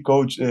S&C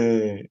coach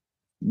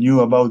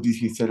knew about this,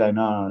 he said, like,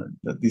 "Nah,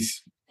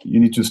 you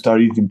need to start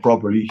eating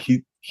properly."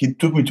 He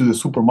took me to the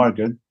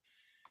supermarket.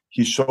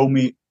 He showed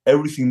me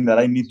everything that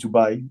I need to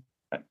buy,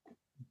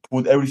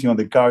 put everything on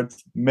the cart,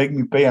 make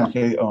me pay, and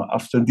hey,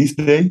 after this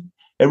day,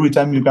 every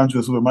time you come to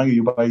the supermarket,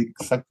 you buy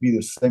exactly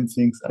the same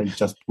things I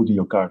just put in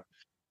your cart.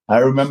 I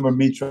remember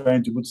me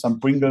trying to put some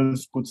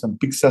Pringles, put some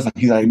pizzas, and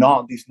he's like,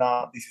 "No, this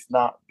is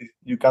not.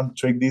 You can't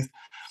take this."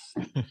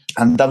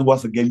 And that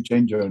was a game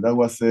changer. That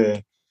was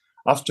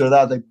after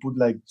that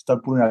I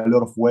start putting a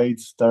lot of weight,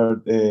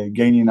 start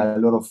gaining a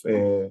lot of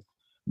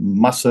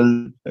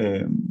muscle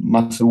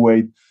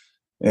weight.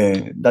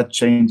 That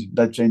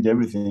changed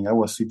everything. I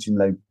was sitting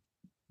like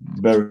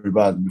very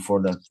bad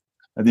before that.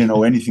 I didn't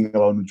know anything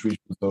about nutrition.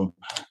 So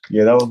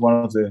yeah, that was one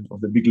of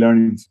the big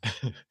learnings.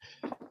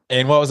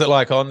 And what was it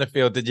like on the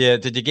field? Did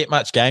you get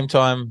much game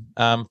time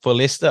for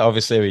Leicester?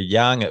 Obviously, we were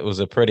young. It was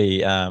a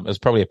pretty it was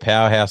probably a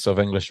powerhouse of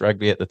English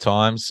rugby at the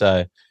time.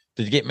 So,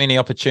 did you get many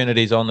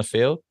opportunities on the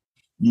field?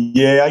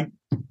 Yeah,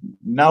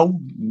 now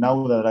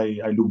that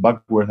I look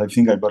backwards, I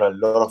think I got a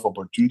lot of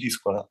opportunities.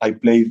 But I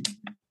played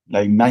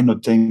like 9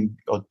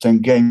 or 10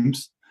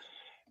 games,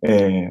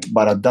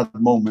 but at that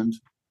moment,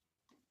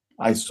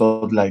 I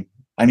thought like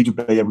I need to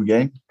play every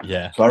game.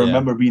 Yeah. So I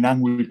remember being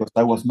angry because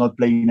I was not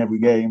playing every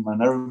game,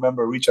 and I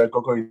remember Richard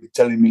Cocker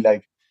telling me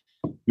like,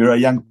 "You're a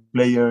young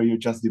player, you're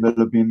just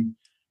developing.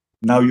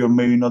 Now you're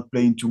maybe not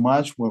playing too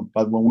much,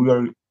 but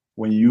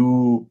when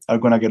you are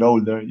gonna get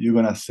older, you're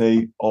gonna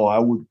say, oh, I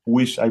would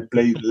wish I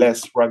played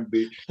less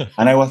rugby."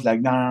 And I was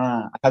like,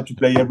 nah, I have to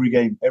play every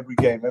game, every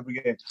game, every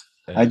game.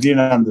 Yeah. I didn't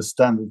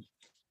understand it.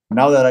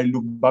 Now that I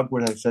look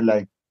backward, I said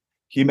like,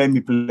 he made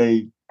me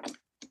play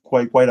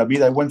quite a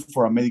bit. I went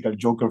for a medical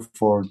joker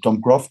for Tom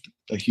Croft.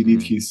 He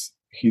did his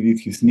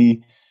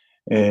knee.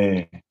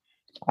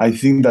 I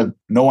think that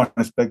no one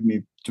expected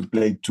me to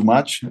play too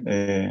much,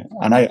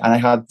 and I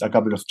had a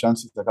couple of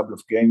chances, a couple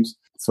of games.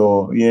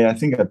 So yeah, I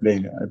think I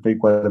played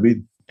quite a bit.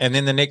 And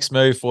then the next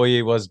move for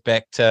you was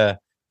back to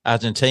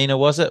Argentina,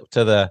 was it?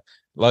 To the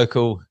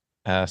local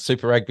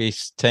Super Rugby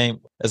team.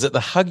 Is it the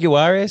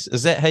Jaguares?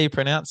 Is that how you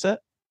pronounce it?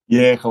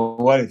 Yeah,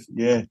 Jaguares.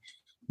 Yeah,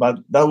 but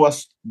that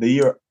was the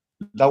year.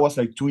 That was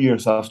like 2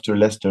 years after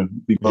Leicester,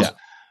 because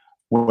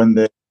when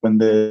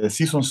the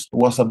season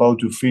was about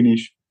to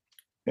finish,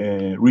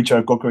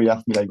 Richard Cocker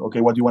asked me like, okay,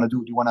 what do you want to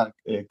do? Do you want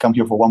to come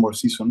here for one more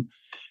season?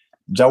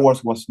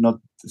 Jaguars was not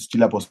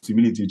still a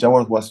possibility.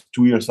 Jaguars was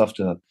 2 years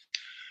after that.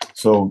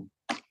 So,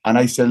 and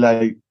I said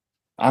like,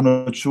 I'm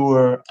not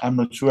sure.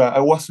 I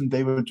wasn't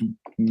able to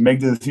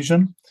make the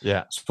decision.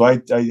 Yeah. So I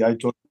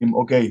told him,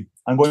 okay,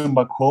 I'm going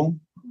back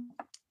home.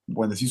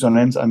 When the season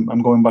ends,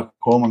 I'm going back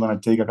home. I'm going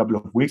to take a couple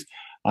of weeks.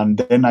 And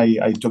then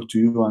I talk to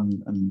you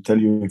and tell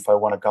you if I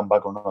want to come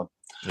back or not.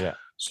 Yeah.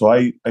 So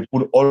I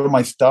put all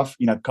my stuff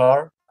in a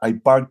car. I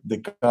parked the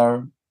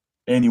car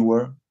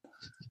anywhere,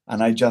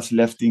 and I just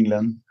left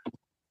England.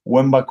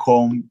 Went back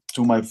home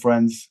to my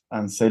friends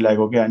and said like,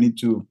 okay, I need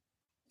to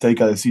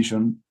take a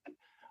decision.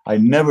 I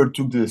never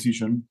took the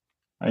decision.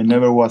 I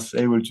never was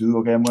able to do,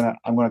 okay, I'm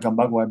gonna come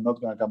back, or I'm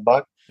not gonna come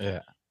back.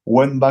 Yeah.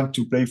 Went back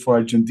to play for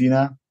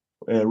Argentina,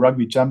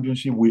 rugby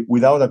championship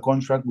without a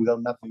contract,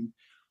 without nothing.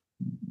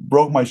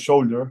 Broke my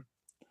shoulder,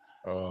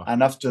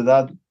 and after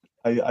that,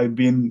 I've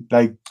been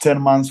like 10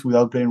 months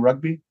without playing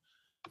rugby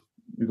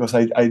because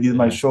I did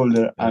my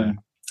shoulder. And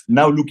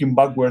now looking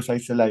backwards, I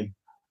say like,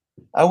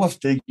 I was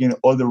taking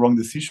all the wrong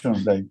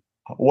decisions. Like,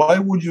 why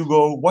would you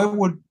go? Why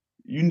would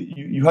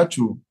you had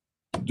to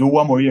do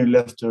one more year in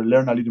Leicester,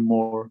 learn a little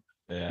more,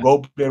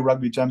 go play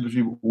rugby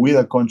championship with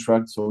a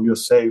contract, so you're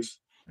safe.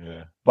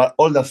 Yeah. But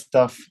all that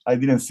stuff, I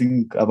didn't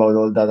think about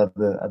all that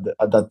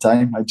at that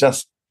time. I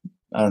just,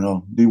 I don't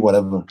know, did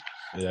whatever.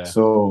 Yeah.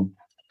 So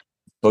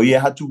yeah,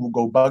 I had to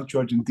go back to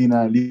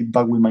Argentina, live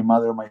back with my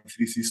mother, my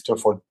 3 sisters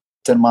for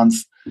 10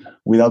 months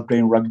without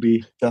playing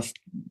rugby, just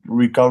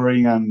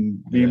recovering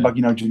and being back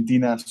in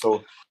Argentina.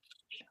 So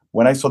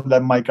when I saw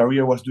that my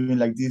career was doing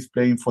like this,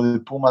 playing for the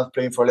Pumas,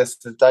 playing for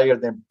Leicester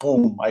Tigers, then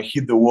boom, I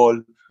hit the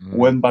wall,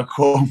 went back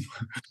home.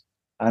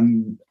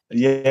 And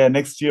yeah,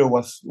 next year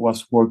was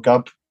World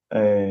Cup.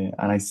 And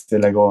I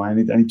said like, oh, I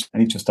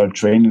need to start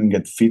training,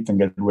 get fit and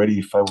get ready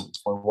if I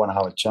want to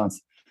have a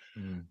chance.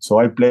 So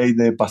I played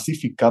the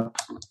Pacific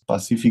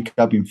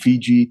Cup in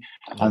Fiji,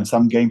 and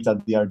some games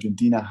that the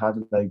Argentina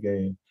had, like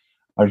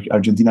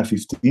Argentina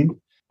 15.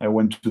 I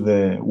went to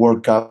the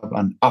World Cup,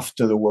 and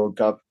after the World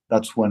Cup,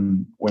 that's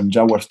when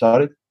Jaguar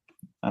started,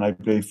 and I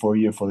played 4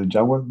 years for the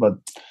Jaguars. But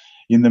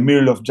in the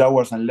middle of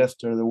Jaguars and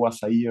Leicester, there was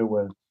a year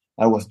where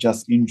I was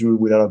just injured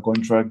without a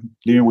contract,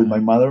 living with my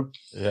mother.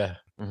 Yeah,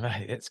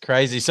 mate, it's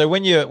crazy. So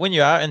when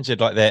you are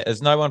injured like that,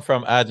 is no one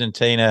from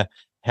Argentina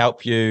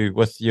help you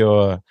with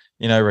your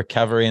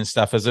recovery and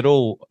stuff? Is it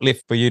all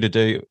left for you to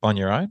do on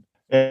your own?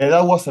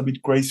 That was a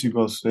bit crazy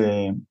because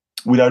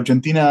with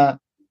Argentina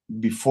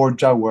before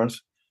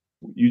Jaguars,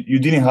 you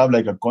didn't have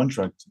like a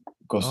contract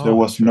because there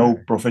was no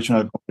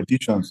professional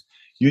competitions.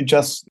 You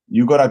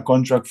got a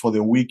contract for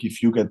the week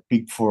if you get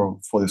picked for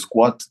the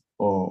squad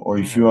or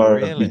if you are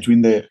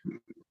between the.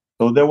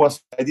 So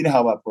I didn't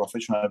have a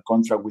professional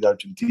contract with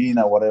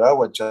Argentina, whatever. I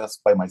was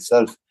just by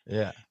myself.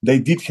 Yeah, they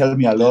did help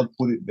me a lot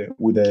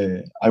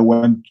I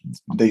went.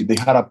 They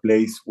had a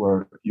place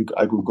where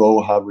I could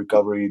go have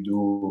recovery,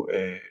 do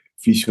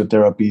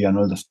physiotherapy and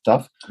all the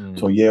stuff.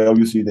 So yeah,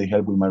 obviously they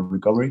helped with my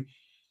recovery,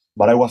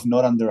 but I was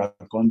not under a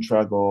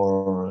contract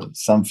or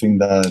something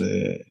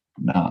that.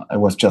 I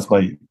was just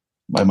by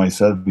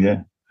myself.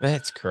 Yeah,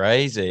 that's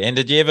crazy. And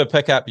did you ever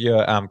pick up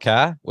your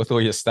car with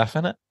all your stuff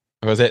in it,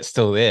 or was that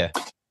still there?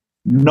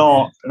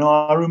 No.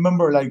 I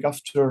remember like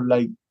after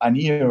like a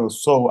year or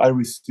so, I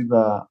received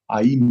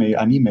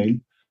an email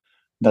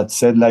that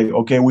said like,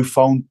 okay, we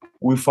found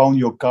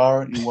your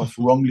car. It was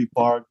wrongly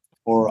parked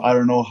for I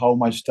don't know how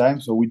much time.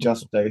 So we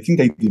just I think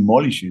they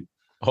demolished it.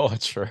 Oh,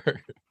 true.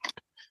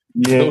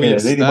 Yeah,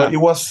 it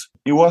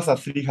was a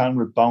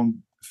 300-pound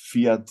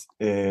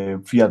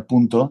Fiat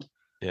Punto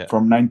Yeah.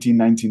 from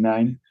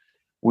 1999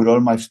 with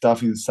all my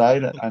stuff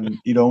inside, and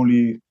it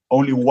only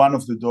one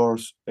of the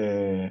doors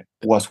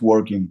was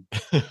working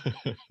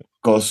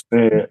because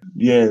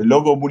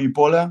Logo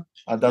Munipola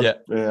at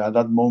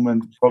that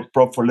moment,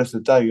 prop for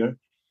Leicester Tiger,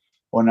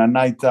 on a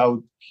night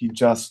out he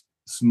just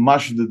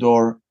smashed the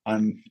door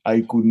and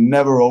I could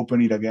never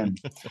open it again.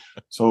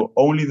 So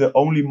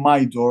only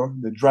my door,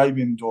 the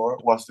driving door,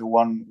 was the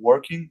one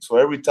working. So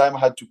every time I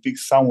had to pick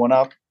someone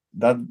up,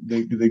 that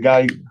the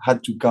guy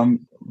had to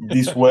come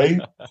this way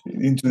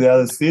into the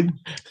other seat.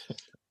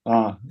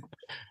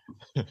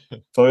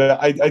 So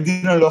I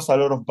didn't lose a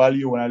lot of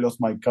value when I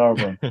lost my car,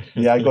 but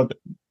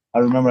I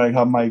remember I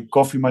had my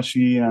coffee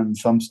machine and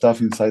some stuff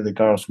inside the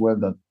car as well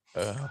that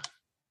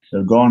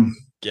they're gone.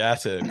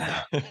 Got it.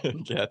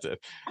 Got it.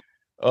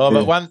 Oh,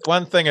 but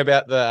one thing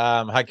about the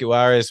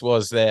Jaguares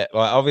was that,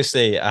 like,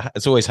 obviously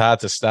it's always hard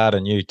to start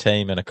a new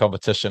team in a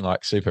competition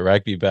like Super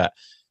Rugby, but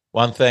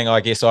one thing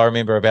I guess I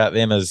remember about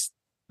them is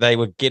they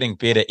were getting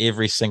better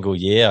every single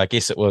year. I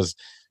guess it was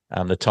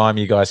the time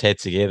you guys had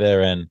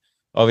together, and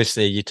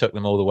obviously you took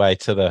them all the way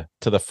to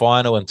the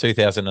final in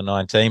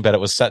 2019, but it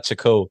was such a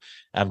cool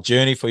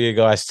journey for you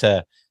guys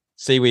to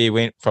see where you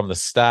went from the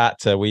start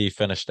to where you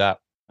finished up.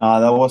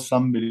 That was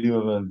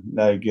unbelievable.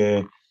 Like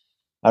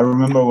I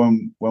remember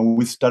when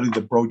we started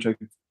the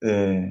project,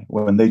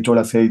 when they told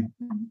us, "Hey,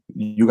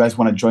 you guys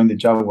want to join the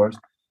Jaguars?"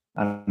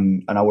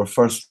 and our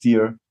first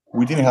year,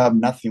 we didn't have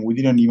nothing. We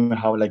didn't even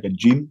have like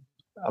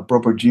a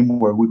proper gym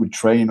where we could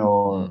train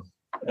or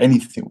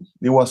anything.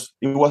 It was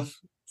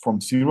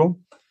from zero.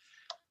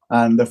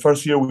 And the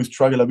first year we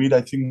struggled a bit.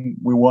 I think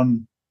we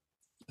won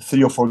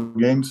 3 or 4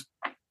 games.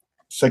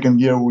 Second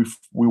year we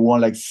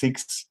won like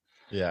 6.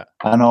 Yeah.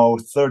 And our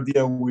third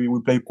year we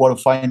played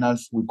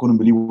quarterfinals. We couldn't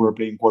believe we were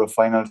playing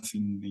quarterfinals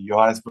in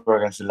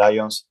Johannesburg against the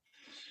Lions.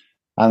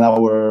 And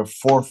our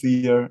fourth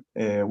year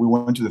we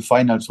went to the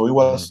final. So it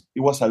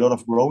was a lot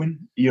of growing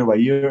year by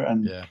year,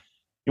 and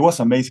it was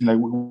amazing. Like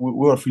we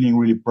were feeling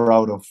really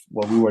proud of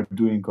what we were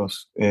doing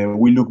because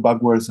we look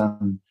backwards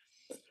and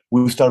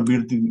we start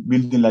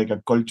building like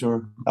a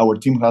culture. Our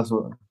team had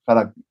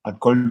a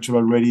culture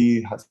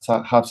already,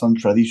 have some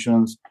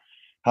traditions,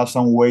 have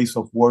some ways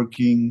of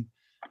working.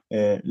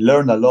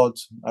 Learned a lot.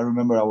 I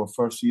remember our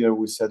first year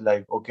we said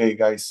like, okay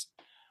guys,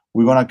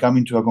 we're gonna come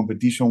into a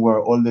competition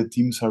where all the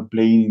teams are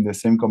playing in the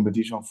same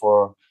competition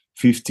for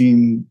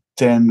 15,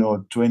 10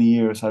 or 20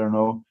 years, I don't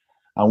know,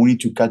 and we need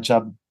to catch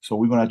up. So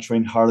we're gonna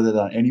train harder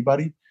than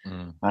anybody.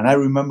 And I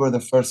remember the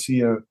first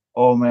year,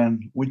 oh man,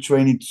 we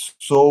trained it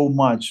so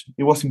much.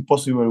 It was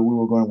impossible we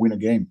were going to win a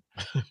game.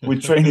 We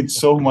trained it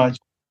so much.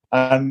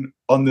 And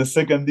on the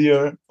second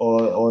year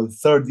or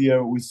third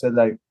year, we said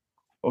like,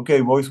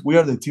 okay, boys, we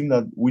are the team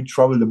that we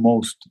travel the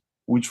most.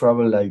 We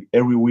travel like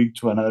every week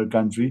to another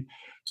country.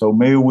 So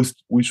maybe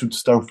we should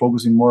start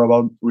focusing more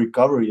about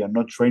recovery and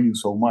not training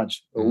so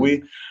much.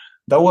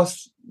 That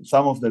was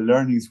some of the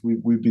learnings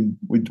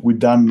we've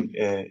done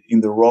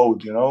in the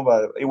road, you know,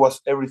 but it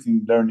was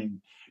everything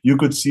learning. You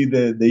could see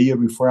the year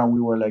before and we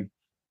were like,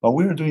 but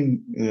we were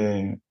doing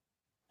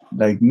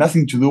like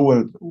nothing to do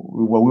with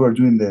what we were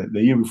doing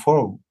the year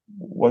before.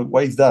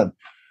 Why is that?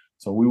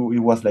 So it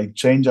was like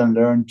change and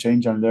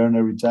learn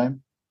every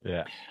time.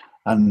 Yeah.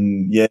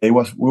 And yeah, we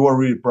were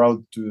really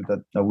proud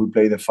that we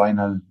played the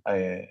final.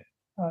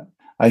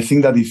 I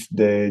think that if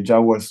the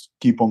Jaguars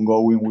keep on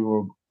going, we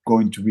were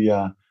going to be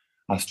a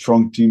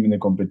strong team in the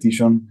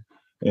competition,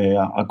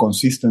 a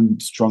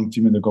consistent strong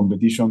team in the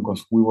competition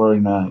because we were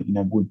in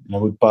a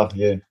good path.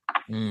 Yeah.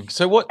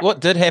 So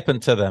what did happen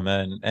to them,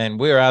 and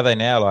where are they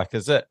now? Like,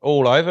 is it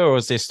all over, or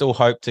is there still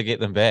hope to get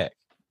them back?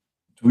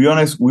 To be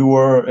honest, we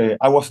were.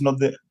 I was not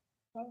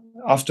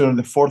after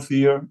the fourth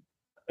year.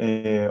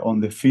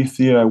 On the fifth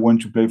year, I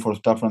went to play for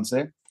Stade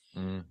Francais,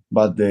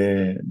 but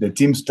the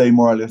team stayed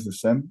more or less the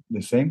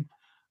same.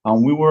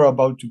 And we were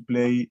about to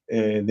play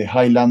the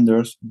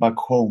Highlanders back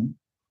home.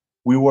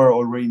 We were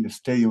already in the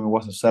stadium. It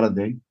was a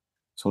Saturday,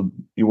 so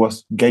it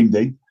was game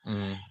day.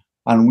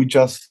 And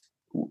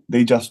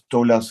they just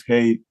told us,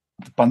 hey,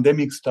 the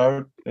pandemic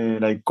started,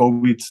 like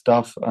COVID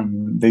stuff,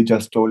 and they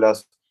just told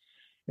us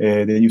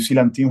the New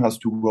Zealand team has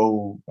to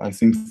go, I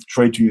think,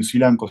 straight to New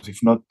Zealand because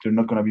if not, they're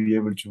not going to be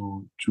able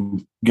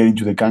to get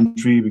into the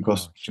country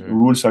because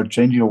rules are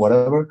changing or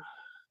whatever.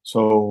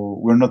 So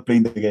we're not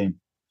playing the game.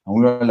 And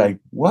we were like,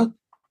 what?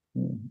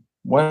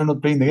 Why are we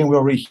not playing the game? We're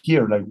already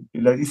here. Like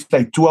it's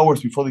like 2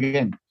 hours before the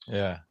game.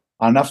 Yeah.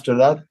 And after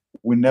that,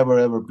 we never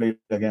ever played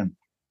again.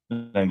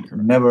 Like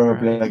never ever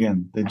played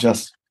again. They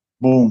just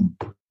boom.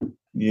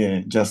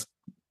 Yeah, just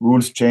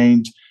rules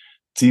change.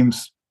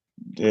 Teams,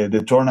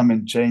 the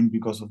tournament changed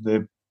because of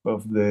the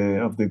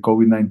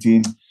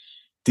COVID-19.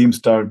 Teams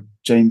start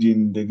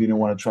changing. They didn't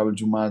want to travel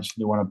too much.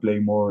 They want to play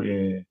more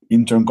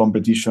intern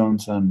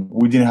competitions, and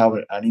we didn't have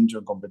an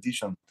intern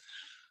competition.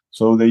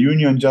 So the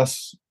union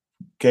just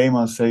came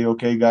and say,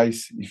 okay,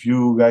 guys, if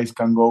you guys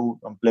can go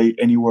and play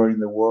anywhere in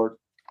the world,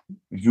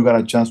 if you got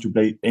a chance to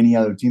play any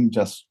other team,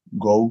 just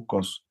go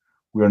because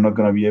we are not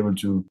going to be able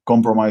to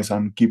compromise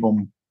and keep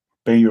on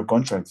paying your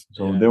contracts.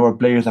 So Yeah. there were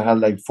players that had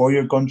like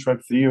 4-year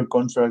contracts, 3-year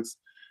contracts,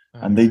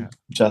 and they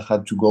just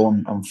had to go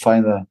and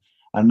find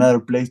another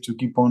place to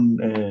keep on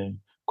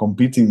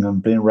competing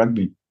and playing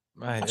rugby.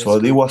 Mate, So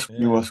it was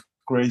yeah.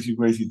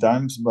 crazy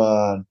times,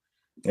 but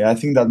yeah, I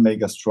think that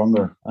made us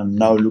stronger. And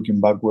now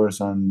looking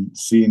backwards and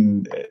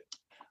seeing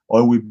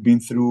all we've been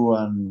through,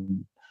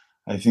 and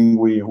I think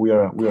we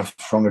are a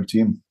stronger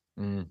team.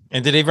 And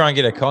did everyone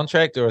get a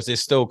contract, or is there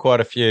still quite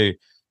a few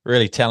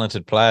really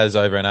talented players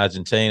over in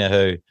Argentina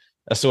who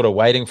are sort of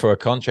waiting for a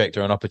contract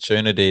or an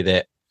opportunity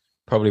that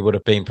probably would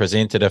have been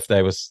presented if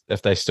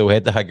they still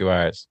had the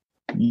Jaguares?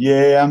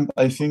 Yeah,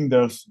 I think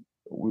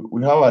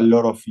we have a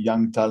lot of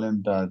young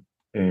talent that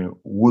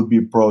would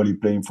be probably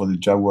playing for the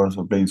Jaguars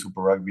or playing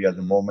Super Rugby at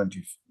the moment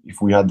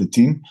if we had the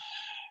team.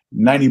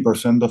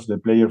 90% of the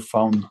players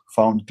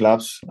found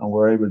clubs and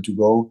were able to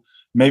go.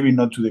 Maybe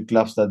not to the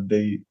clubs that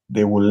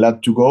they would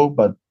like to go,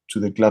 but to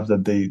the clubs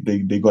that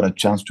they got a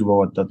chance to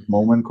go at that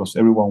moment, because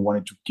everyone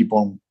wanted to keep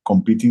on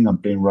competing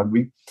and playing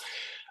rugby.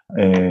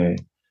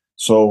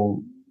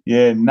 So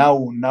yeah,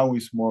 now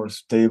it's more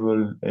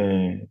stable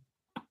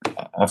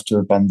after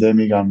the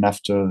pandemic and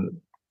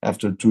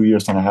after 2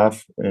 years and a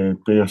half.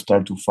 Players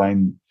start to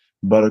find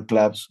better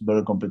clubs,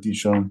 better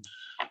competition.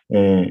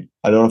 A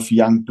lot of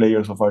young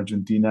players of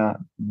Argentina,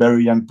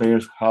 very young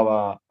players, have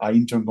a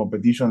intern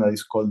competition that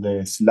is called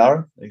the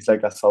SLAR. It's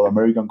like a South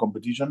American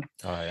competition.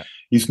 Oh, yeah.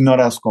 It's not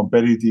as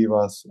competitive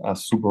as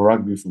Super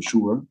Rugby, for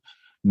sure.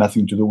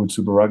 Nothing to do with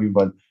Super Rugby,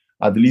 but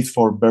at least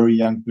for very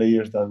young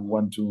players that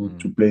want to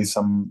play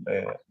some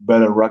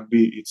better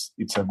rugby,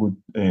 it's a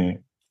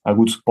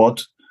good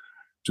spot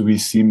to be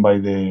seen by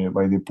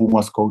the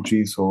Pumas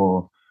coaches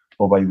or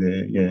by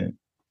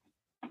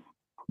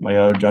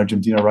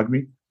Argentina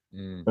rugby.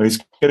 But it's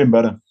getting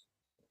better.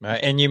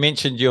 And you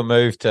mentioned your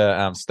move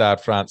to Stade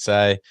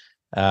Francais.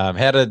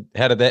 How did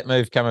that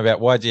move come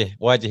about? Why'd you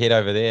head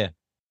over there?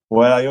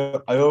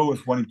 Well, I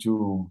always wanted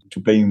to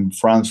play in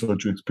France or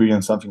to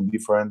experience something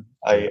different.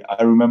 I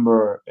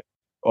remember,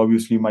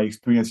 obviously, my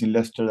experience in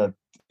Leicester that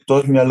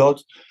taught me a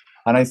lot.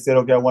 And I said,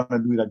 okay, I want to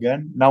do it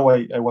again. Now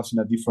I was in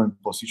a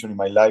different position in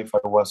my life.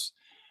 I was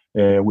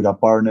with a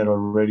partner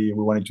already.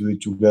 We wanted to do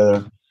it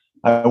together.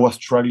 I was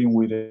struggling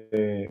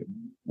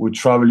with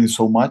traveling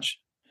so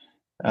much,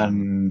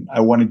 and I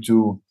wanted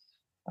to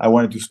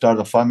start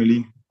a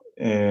family.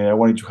 I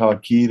wanted to have a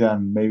kid,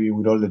 and maybe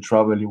with all the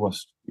travel, it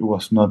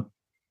was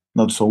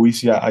not so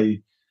easy.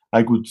 I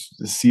could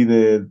see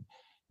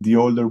the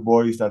older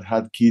boys that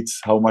had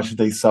kids, how much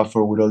they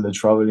suffer with all the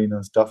traveling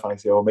and stuff. And I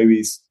say, oh, maybe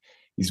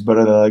it's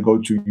better that I go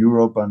to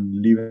Europe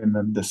and live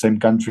in the same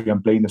country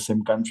and play in the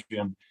same country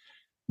and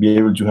be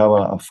able to have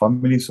a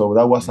family. So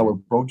that was our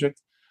project.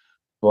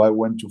 So I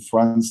went to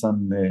France,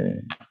 and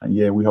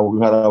yeah, we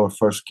had our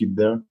first kid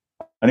there,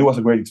 and it was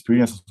a great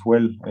experience as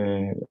well.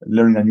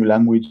 Learning a new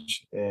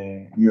language,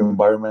 new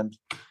environment.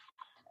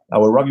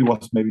 Our rugby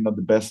was maybe not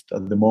the best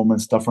at the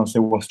moment. Stade Francais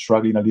was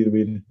struggling a little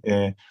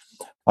bit.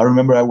 I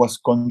remember I was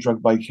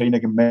contracted by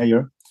Heineken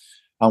Meyer,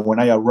 and when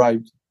I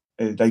arrived,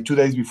 like 2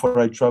 days before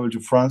I traveled to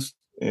France,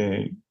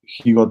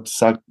 he got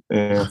sacked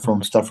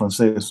from Stade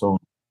Francais. So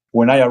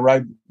when I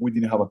arrived, we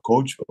didn't have a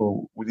coach,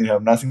 or we didn't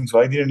have nothing.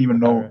 So I didn't even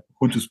know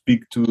who to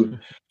speak to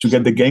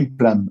get the game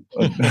plan,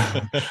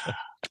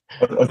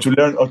 or to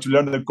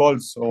learn the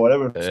calls or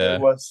whatever. Yeah.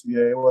 So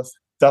it was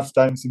tough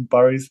times in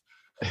Paris,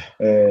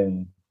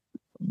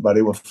 but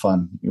it was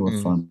fun. It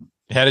was fun.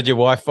 How did your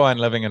wife find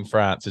living in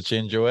France? Did she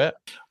enjoy it?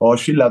 Oh,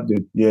 she loved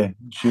it. Yeah,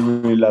 she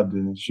really loved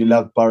it. She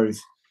loved Paris.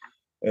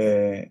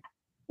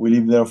 We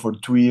lived there for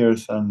 2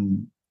 years,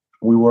 and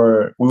we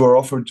were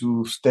offered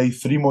to stay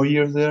 3 more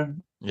years there.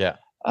 Yeah.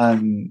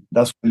 And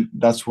that's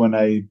when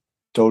I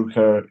told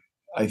her,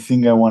 I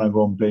think I want to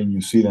go and play in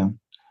New Zealand.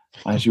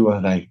 And she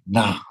was like,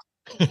 nah,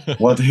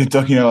 what are you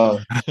talking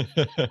about?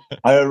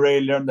 I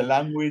already learned the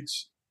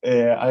language.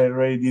 I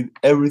already did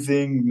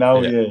everything. Now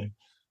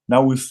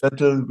we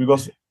settled,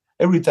 because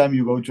every time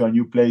you go to a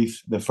new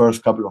place, the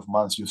first couple of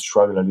months you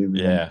struggle a little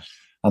bit. Yeah.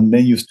 And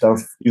then you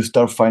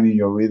start finding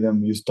your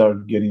rhythm. You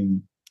start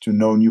getting to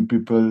know new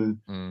people,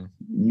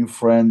 new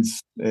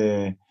friends,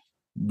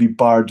 be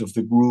part of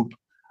the group.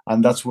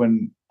 And that's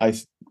when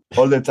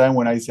all the time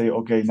when I say,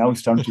 okay, now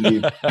it's time to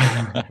leave.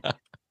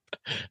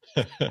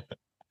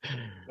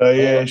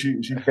 Yeah,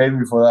 she paid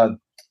me for that.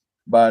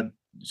 But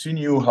she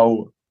knew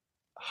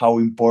how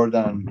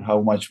important and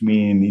how much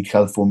mean it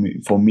had for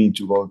me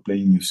to go play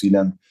in New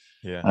Zealand.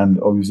 Yeah. And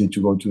obviously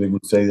to go to the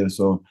Crusaders.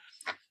 So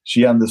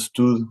she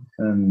understood,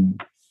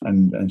 and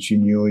she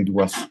knew it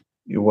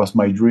was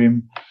my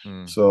dream.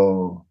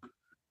 So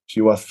she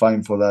was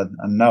fine for that.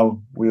 And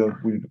now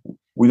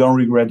we don't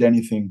regret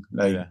anything.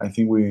 I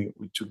think we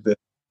took the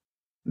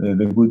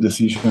good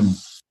decision.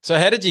 So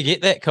how did you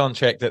get that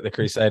contract at the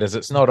Crusaders?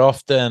 It's not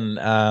often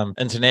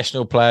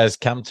international players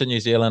come to New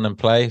Zealand and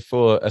play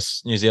for a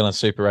New Zealand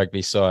Super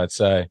Rugby side.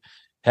 So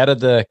how did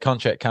the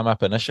contract come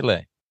up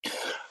initially?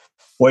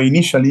 Well,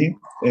 initially,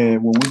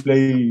 when we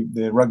played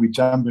the Rugby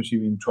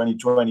Championship in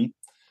 2020,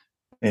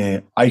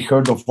 I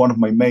heard of one of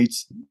my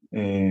mates,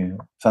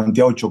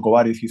 Santiago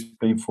Chocobares. He's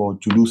playing for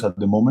Toulouse at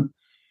the moment.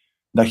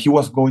 That he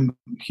was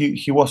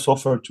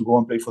offered to go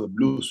and play for the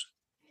Blues.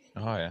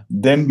 Oh yeah.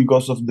 Then,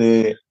 because of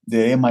the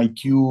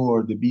MIQ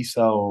or the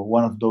visa or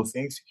one of those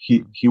things,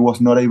 he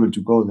was not able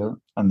to go there,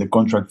 and the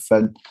contract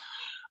fell.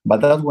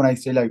 But that's when I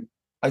say, like,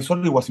 I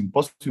thought it was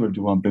impossible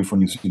to go and play for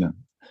New Zealand.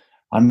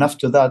 And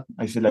after that,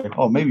 I said, like,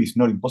 oh, maybe it's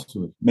not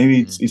impossible.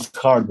 Maybe it's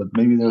hard, but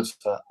maybe there's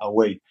a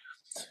way.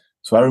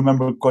 So I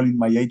remember calling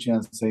my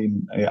agent and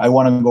saying, I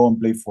want to go and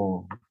play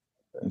for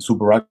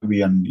Super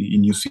Rugby and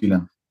in New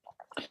Zealand.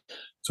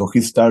 So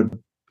he started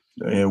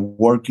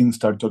working,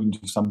 started talking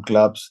to some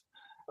clubs.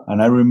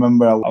 And I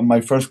remember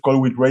my first call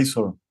with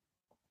Razor,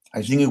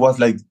 I think it was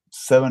like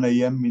 7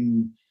 a.m.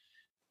 in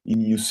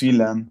New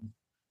Zealand.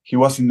 He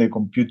was in the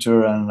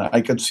computer and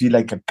I could see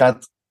like a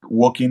cat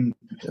walking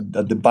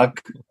at the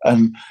back.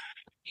 And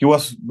he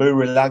was very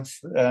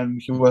relaxed.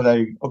 And he was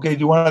like, okay,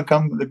 do you want to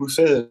come to the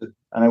Crusaders?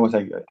 And I was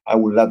like, I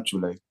would love to,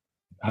 like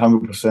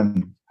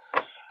 100%.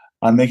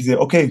 And then he said,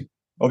 okay,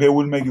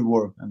 we'll make it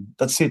work. And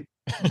that's it.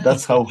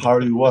 That's how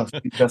hard it was.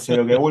 He just said,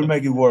 okay, we'll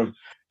make it work.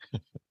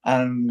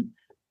 And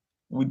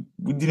we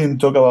didn't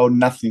talk about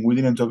nothing. We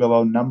didn't talk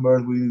about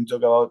numbers. We didn't talk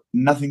about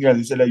nothing else.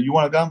 He said, like, you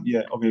want to come?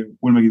 Yeah, okay,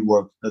 we'll make it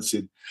work. That's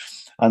it.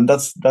 And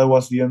that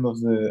was the end of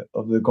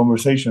the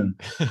conversation.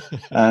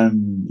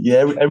 And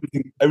yeah,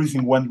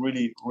 everything went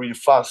really, really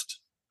fast.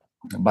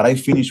 But I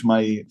finished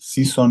my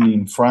season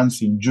in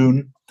France in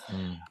June,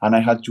 and I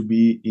had to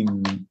be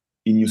in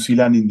New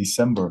Zealand in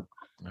December.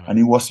 And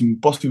it was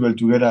impossible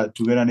to get an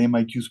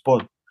MIQ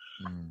spot.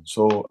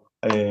 So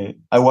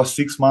I was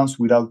 6 months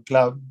without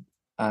club,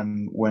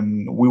 and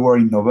when we were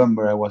in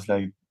November, I was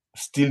like,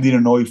 still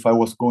didn't know if I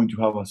was going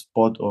to have a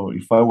spot or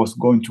if I was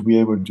going to be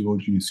able to go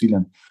to New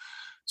Zealand.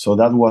 So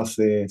that was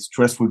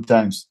stressful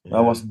times. Yeah.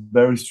 That was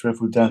very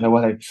stressful times. I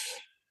was like,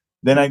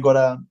 then I got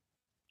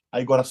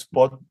a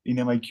spot in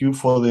MIQ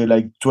for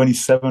the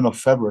 27th of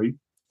February.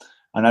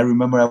 And I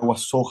remember I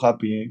was so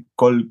happy.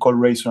 Called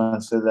Razor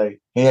and said, like,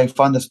 hey, I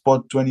found a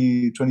spot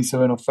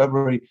 27th of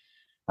February.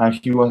 And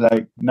he was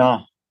like,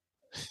 nah,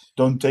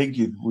 don't take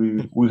it.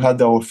 We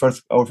had our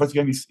first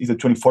game is the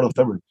 24th of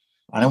February.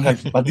 And I was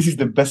like, but this is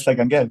the best I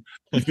can get.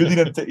 If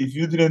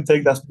you didn't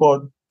take that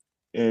spot,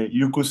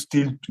 you could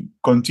still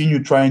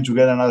continue trying to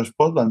get another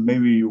spot, but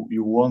maybe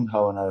you won't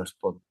have another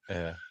spot.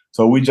 Yeah.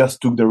 So we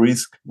just took the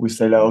risk. We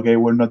said, like, okay,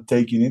 we're not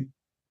taking it.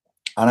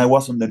 And I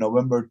was on the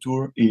November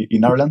tour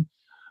in Ireland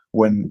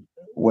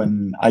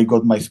when I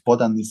got my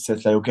spot, and it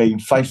says, like, okay, in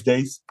 5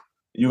 days,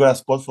 you got a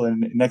spot for the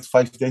next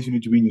 5 days, you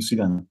need to be in New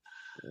Zealand.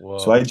 Whoa.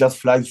 So I just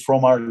fly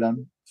from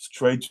Ireland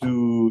straight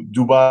to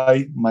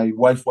Dubai. My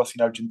wife was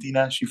in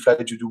Argentina. She flew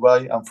to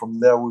Dubai, and from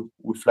there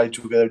we fly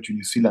together to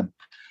New Zealand.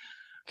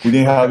 We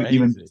didn't have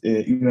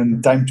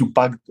even time to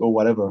pack or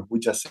whatever. We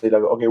just said,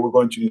 like, okay, we're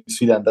going to New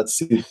Zealand.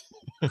 That's it.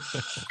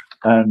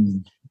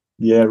 And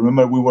yeah,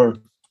 remember we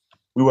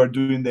were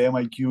doing the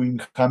MIQ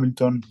in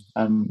Hamilton,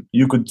 and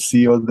you could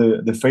see all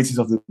the faces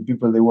of the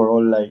people. They were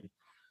all like,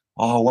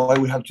 "Oh, why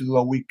we have to do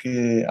a week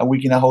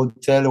in a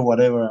hotel or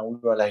whatever?" And we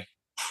were like,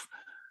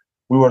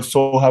 we were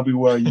so happy we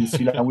were in New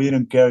Zealand, and we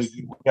didn't care if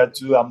we had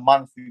to do a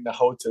month in a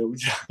hotel.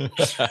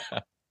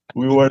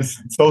 We were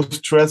so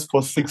stressed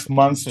for 6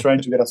 months trying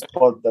to get a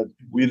spot that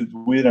we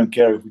didn't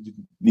care if we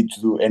didn't need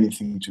to do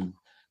anything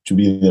to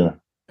be there.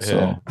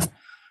 Yeah.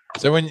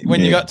 So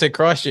when you got to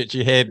Christchurch,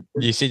 you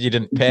said you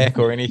didn't pack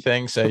or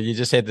anything, so you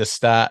just had to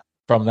start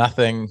from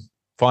nothing,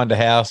 find a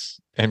house,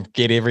 and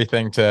get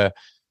everything to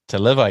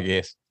live, I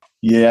guess.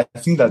 Yeah, I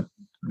think that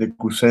the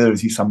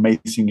Crusaders is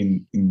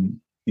amazing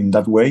in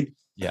that way.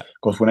 Yeah,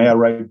 because when I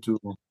arrived to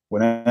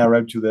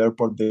the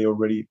airport,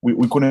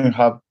 we couldn't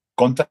have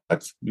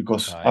contacts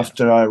because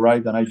after I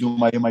arrived and I do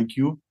my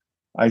MIQ,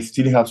 I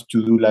still have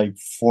to do like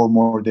 4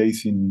 more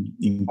days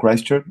in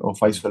Christchurch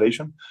of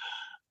isolation.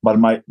 But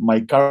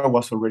my car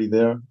was already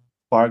there,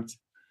 parked.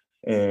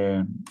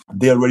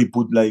 They already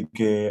put I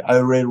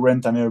already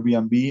rent an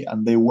Airbnb,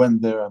 and they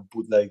went there and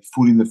put like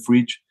food in the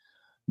fridge.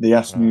 They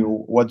asked me,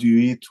 what do you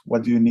eat?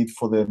 What do you need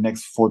for the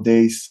next 4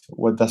 days?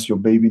 What does your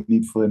baby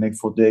need for the next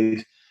 4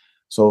 days?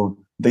 So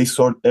they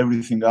sort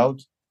everything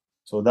out.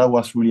 So that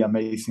was really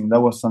amazing.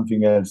 That was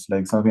something else,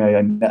 like something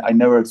I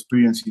never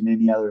experienced in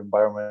any other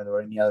environment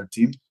or any other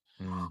team.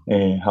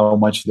 How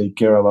much they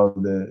care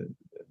about the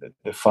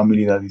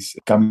family that is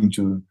coming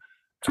to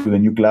the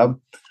new club.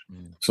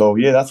 So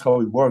yeah, that's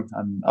how it worked.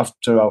 And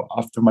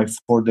after my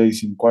 4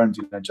 days in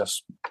quarantine, I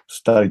just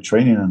started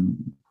training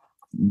and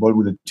involved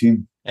with the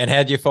team. And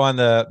how do you find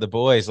the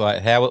boys?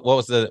 Like, what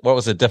was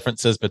the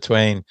differences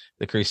between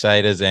the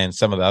Crusaders and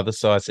some of the other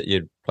sides that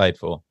you'd played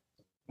for?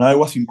 No,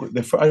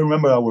 I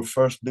remember our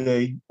first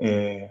day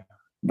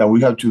that we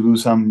had to do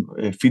some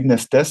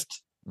fitness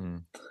tests,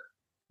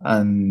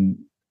 and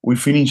we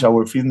finished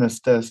our fitness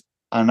test.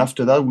 And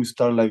after that, we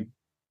started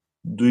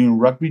doing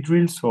rugby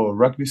drills or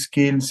rugby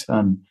skills.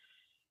 And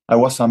I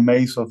was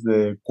amazed of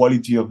the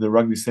quality of the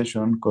rugby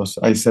session, because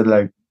I said,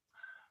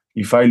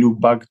 if I look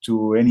back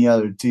to any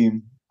other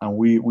team and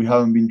we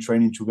haven't been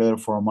training together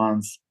for a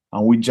month,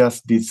 and we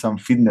just did some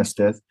fitness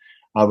tests,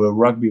 our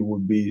rugby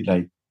would be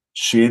like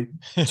shit.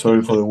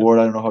 Sorry for the word,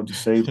 I don't know how to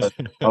say it, but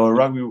our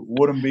rugby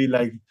wouldn't be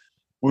like,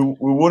 we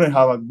wouldn't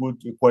have a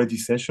good quality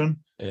session.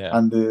 Yeah.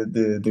 And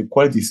the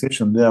quality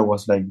session there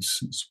was like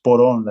spot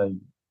on, like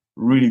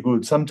really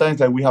good. Sometimes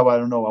like we have, I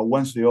don't know, a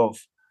Wednesday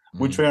off.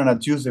 We train on a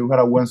Tuesday, we had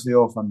a Wednesday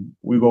off, and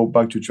we go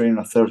back to train on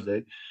a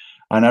Thursday.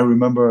 And I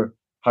remember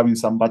having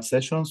some bad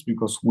sessions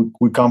because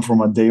we come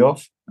from a day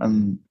off.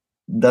 And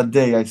that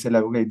day I said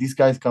like, okay, these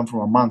guys come from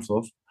a month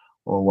off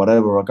or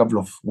whatever, a couple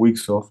of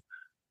weeks off.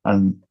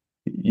 And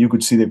you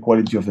could see the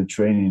quality of the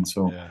training.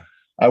 So Yeah.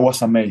 I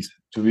was amazed.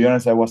 To be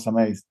honest, I was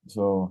amazed.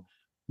 So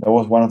that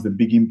was one of the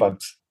big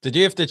impacts. Did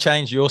you have to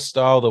change your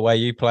style, the way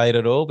you played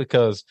at all?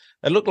 Because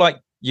it looked like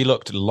you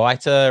looked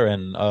lighter,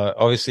 and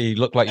obviously you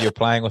looked like you were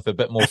playing with a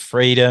bit more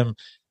freedom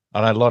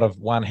and a lot of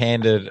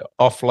one-handed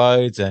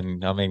offloads.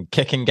 And I mean,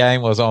 kicking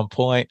game was on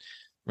point.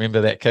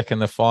 Remember that kick in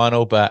the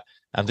final? But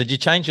did you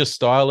change your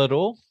style at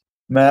all?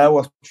 Man, I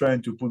was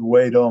trying to put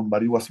weight on,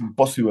 but it was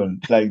impossible.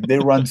 Like they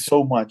run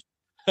so much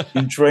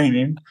in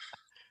training.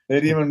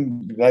 They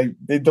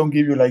don't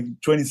give you like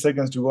 20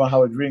 seconds to go and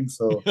have a drink.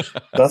 So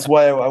that's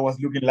why I was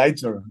looking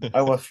lighter.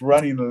 I was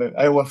running all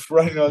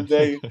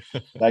day.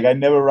 Like I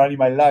never ran in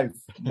my life,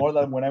 more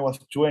than when I was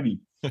 20.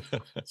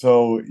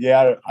 So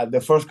yeah, at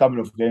the first couple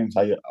of games,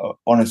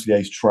 honestly,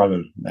 I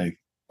struggled. Like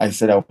I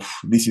said, oh,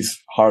 this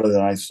is harder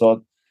than I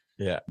thought.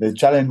 Yeah. The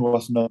challenge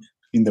was not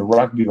in the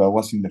rugby, but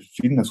was in the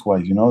fitness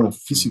wise, the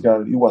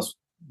physical. It was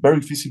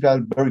very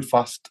physical, very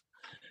fast.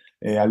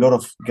 A lot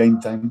of game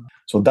time.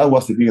 So that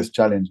was the biggest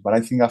challenge. But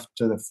I think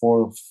after the 4th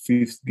or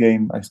 5th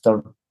game, I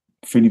started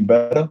feeling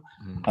better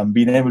and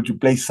being able to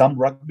play some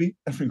rugby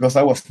because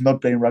I was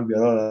not playing rugby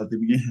at all at the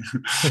beginning.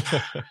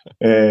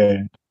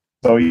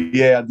 So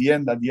yeah, at the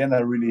end, I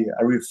really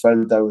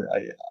felt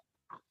that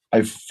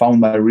I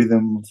found my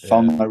rhythm, with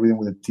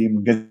the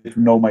team, get to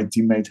know my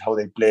teammates, how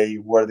they play,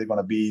 where they're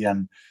gonna be,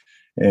 and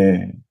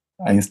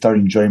I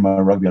started enjoying my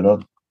rugby a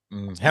lot.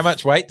 How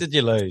much weight did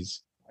you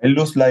lose? I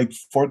lost like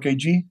 4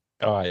 kg.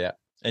 Oh, yeah.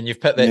 And you've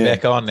put that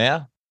back on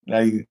now?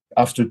 Like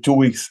after 2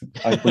 weeks,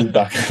 I put it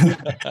back.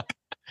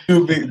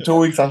 2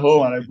 weeks at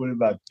home and I put it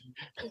back.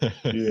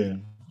 Yeah.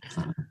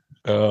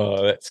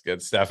 Oh, that's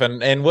good stuff.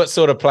 And what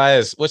sort of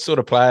players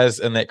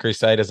in that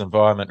Crusaders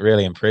environment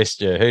really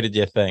impressed you? Who did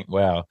you think,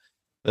 wow,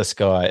 this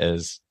guy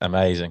is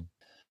amazing?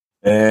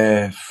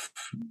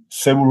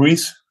 Sebu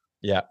Ruiz.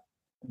 Yeah.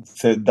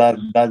 So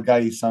that guy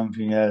is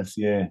something else,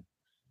 yeah.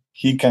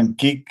 He can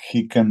kick,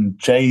 he can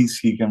chase,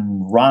 he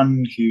can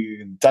run, he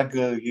can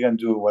tackle, he can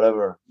do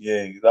whatever.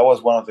 Yeah, that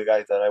was one of the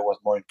guys that I was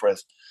more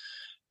impressed.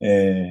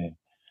 Lester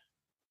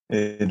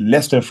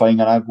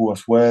Fainganaku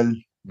as well.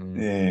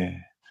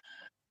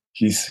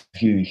 He's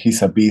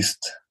a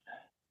beast.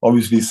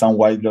 Obviously, Sam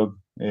Whitelock,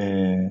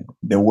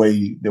 the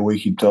way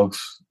he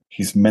talks,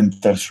 his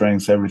mental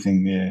strength,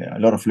 everything. A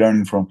lot of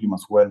learning from him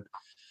as well.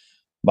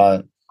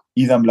 But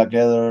Ethan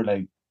Blackadder,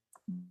 like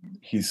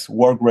his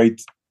work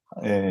rate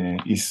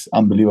is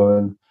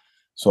unbelievable.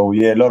 So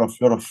yeah, a lot of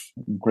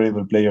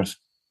incredible players.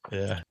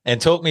 Yeah,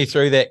 and talk me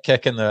through that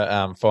kick in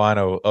the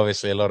final.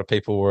 Obviously, a lot of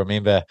people will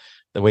remember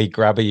the wee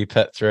grubber you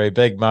put through.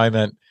 Big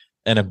moment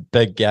in a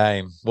big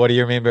game. What do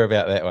you remember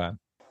about that one?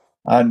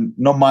 And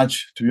not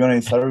much, to be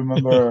honest. I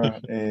remember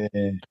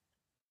it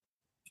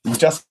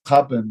just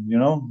happened,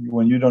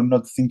 when you're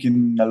not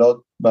thinking a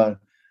lot. But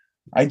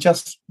I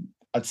just,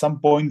 at some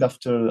point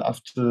after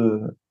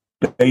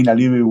playing a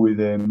little bit with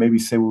maybe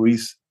Sebu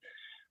Ruiz,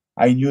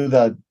 I knew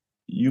that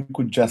you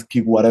could just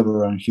kick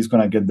whatever and he's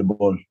going to get the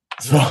ball.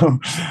 So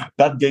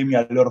that gave me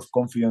a lot of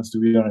confidence, to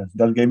be honest.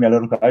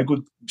 I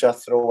could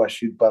just throw a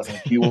shit pass and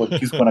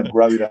he's going to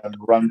grab it and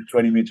run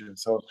 20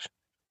 meters. So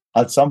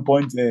at some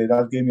point,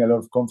 that gave me a lot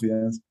of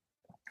confidence.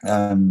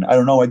 And I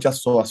don't know, I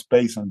just saw a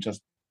space and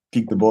just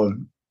kicked the ball.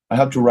 I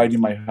had to write in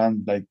my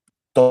hand, like,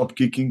 top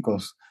kicking,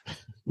 because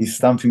it's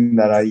something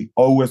that I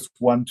always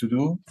want to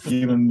do,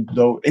 even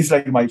though it's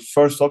like my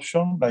first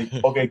option. Like,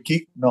 okay,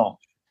 kick, no,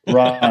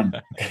 run.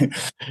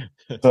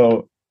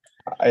 So,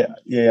 I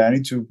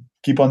need to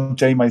keep on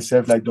telling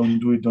myself, like, don't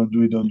do it.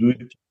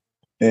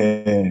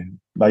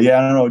 But yeah,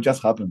 I don't know, it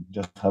just happened.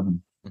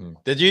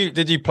 Did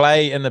you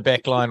play in the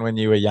back line when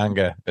you were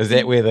younger? Is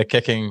that where your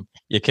kicking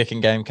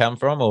game come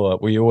from, or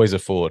were you always a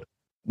forward?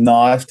 No,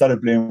 I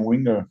started playing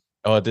winger.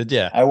 Oh, did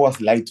you? I was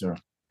lighter.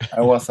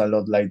 I was a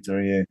lot lighter,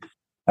 yeah.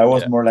 I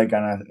was more like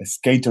a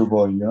skater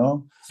boy,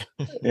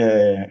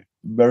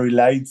 very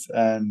light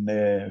and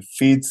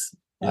fit.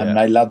 Yeah. And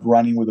I loved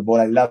running with the ball.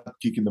 I loved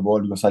kicking the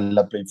ball because I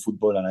love playing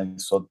football, and I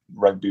thought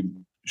rugby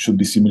should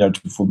be similar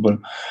to football.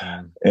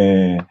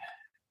 And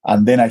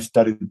then I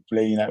started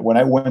playing. When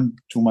I went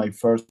to my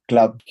first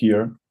club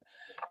here,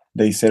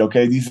 they said,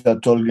 "Okay, this is a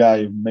tall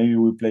guy. Maybe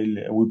we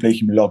play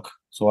him lock."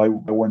 So I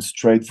went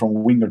straight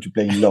from winger to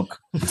playing lock,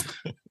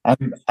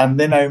 and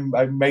then I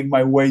make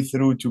my way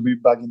through to be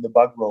back in the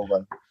back row.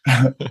 But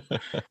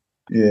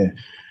yeah.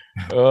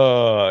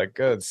 Oh,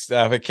 good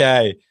stuff.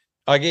 Okay,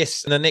 I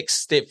guess the next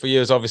step for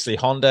you is obviously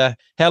Honda.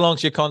 How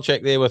long's your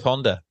contract there with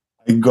Honda?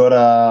 I got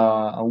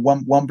a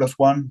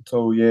 1+1,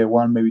 so yeah,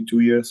 1 maybe 2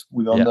 years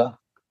with Honda.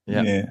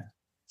 Yeah.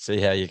 See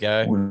how you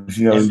go. We'll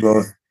see how it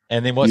goes.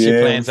 And then what's your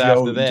Yeah, plans we'll see how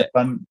after that?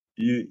 Japan.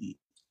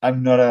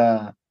 I'm not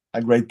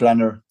a great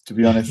planner, to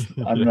be honest.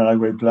 I'm not a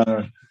great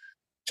planner.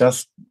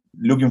 Just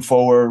looking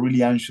forward,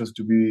 really anxious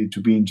to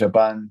be in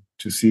Japan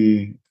to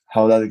see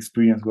how that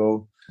experience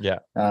go. Yeah.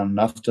 And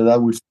after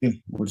that, we'll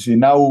see. We'll see.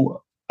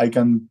 Now I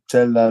can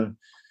tell that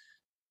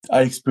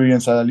I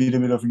experienced a little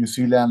bit of New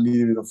Zealand, a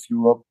little bit of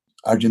Europe,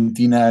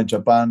 Argentina,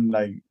 Japan.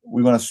 Like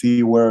we're gonna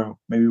see where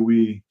maybe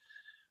we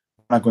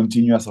wanna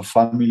continue as a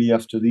family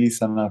after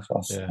this, and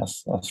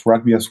as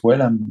rugby as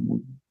well,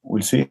 and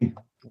we'll see.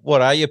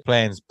 What are your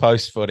plans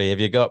post footy? Have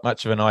you got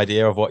much of an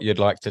idea of what you'd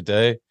like to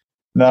do?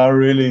 Not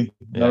really,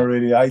 Yeah. not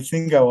really. I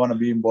think I want to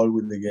be involved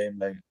with the game.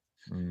 Like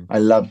Mm. I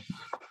love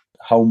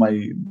how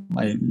my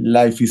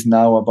life is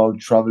now about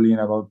traveling,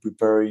 about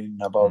preparing,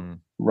 about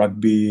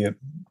rugby,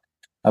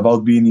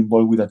 about being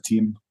involved with a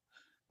team.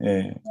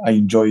 I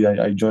enjoy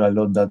a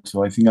lot that.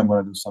 So I think I'm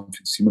gonna do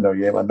something similar.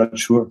 Yeah, but I'm not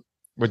sure.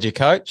 Would you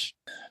coach?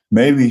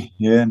 Maybe,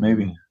 yeah,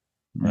 maybe.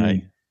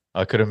 Right.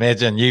 I could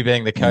imagine you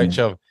being the coach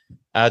of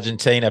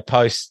Argentina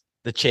post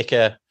the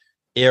Checker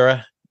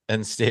era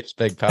and steps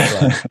Big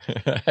Pablo.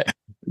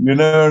 You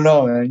never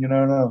know, man. You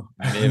never know.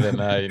 Never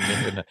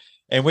know.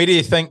 And where do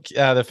you think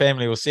the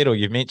family will settle?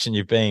 You've mentioned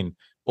you've been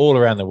all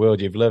around the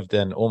world. You've lived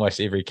in almost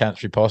every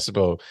country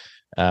possible.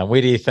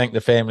 Where do you think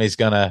the family's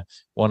going to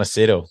want to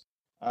settle?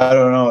 I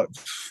don't know.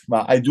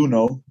 But I do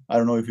know. I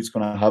don't know if it's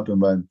going to happen,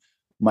 but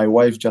my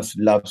wife just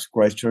loves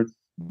Christchurch.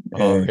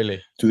 Oh,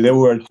 really? Today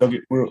we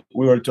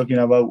were talking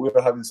about, we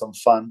were having some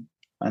fun,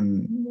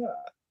 and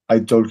I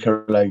told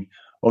her, like,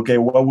 okay,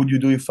 what would you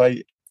do if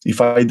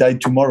I died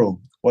tomorrow?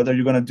 What are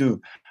you gonna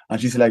do? And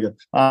she's like,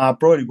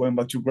 probably going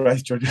back to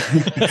Christchurch.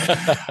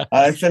 And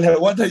I said, like,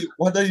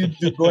 what are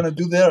you gonna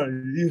do there?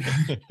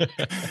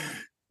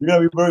 You're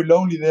gonna be very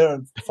lonely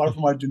there, far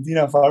from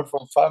Argentina, far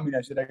from family.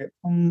 I said, like,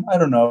 I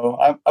don't know.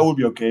 I will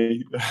be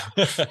okay.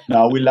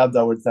 No, we loved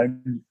our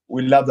time.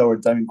 We loved our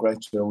time in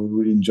Christchurch. We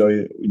really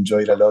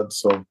enjoyed a lot.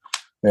 So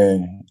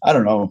I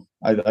don't know.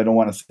 I don't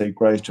want to say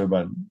Christchurch,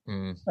 but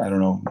I don't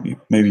know.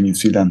 Maybe New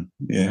Zealand.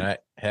 Yeah. Right.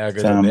 How good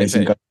It's an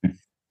amazing country.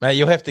 Mate,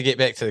 you'll have to get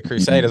back to the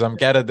Crusaders. I'm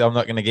gutted I'm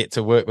not going to get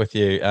to work with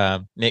you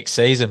next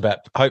season,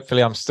 but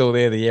hopefully I'm still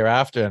there the year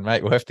after, and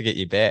mate, we'll have to get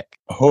you back.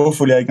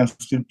 Hopefully I can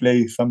still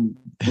play some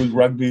good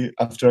rugby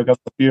after a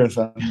couple of years,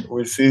 and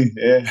we'll see.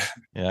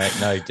 Yeah,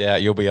 no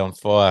doubt you'll be on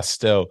fire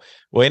still.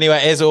 Well, anyway,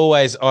 as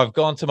always, I've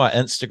gone to my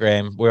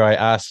Instagram where I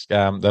ask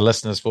the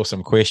listeners for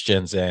some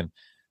questions, and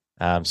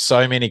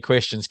so many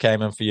questions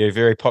came in for you.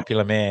 Very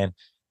popular man,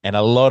 and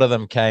a lot of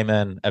them came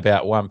in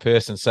about one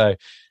person. So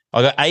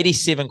I got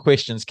 87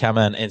 questions come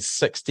in, and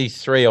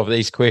 63 of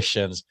these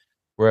questions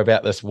were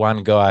about this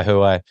one guy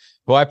who I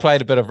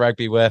played a bit of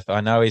rugby with.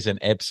 I know he's an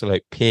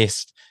absolute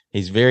pest.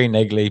 He's very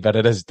niggly, but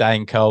it is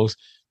Dane Coles.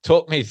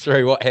 Talk me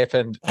through what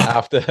happened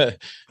after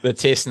the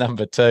test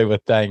number 2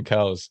 with Dane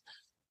Coles.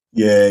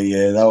 Yeah,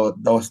 that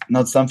was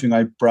not something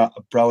I'm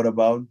proud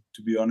about,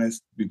 to be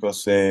honest,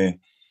 because I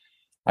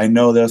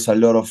know there's a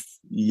lot of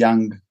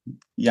young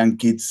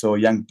kids or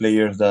young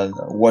players that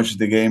watch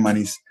the game, and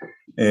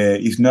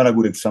it's not a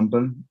good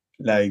example.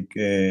 Like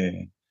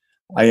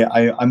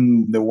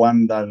I'm the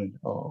one that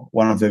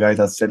one of the guys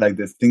that said, like,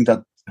 the thing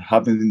that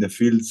happens in the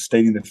field stay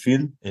in the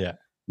field. Yeah,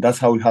 that's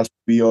how it has to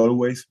be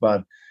always.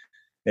 But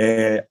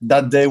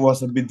that day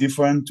was a bit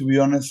different, to be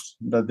honest.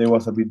 That day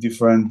was a bit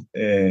different.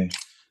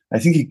 I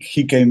think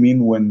he came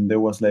in when there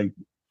was like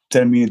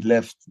 10 minutes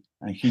left,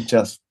 and he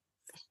just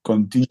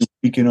continued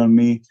picking on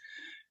me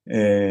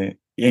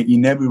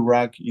in every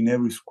rack, in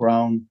every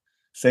scrum,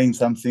 saying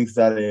some things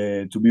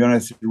that, to be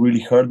honest, really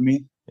hurt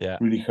me. Yeah,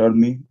 really hurt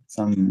me.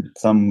 Some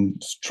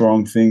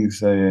strong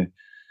things. I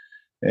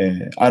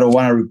don't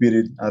want to repeat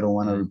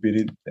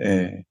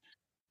it.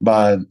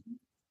 But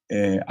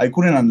I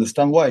couldn't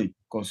understand why,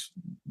 because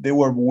they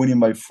were winning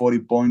by 40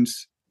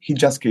 points. He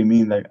just came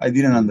in. Like, I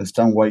didn't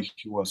understand why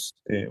he was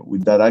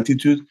with that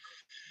attitude.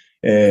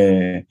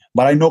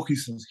 But I know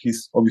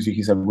he's obviously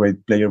he's a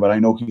great player, but I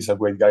know he's a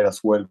great guy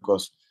as well,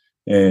 because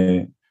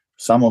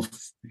some of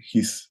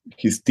his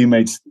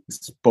teammates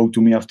spoke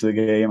to me after the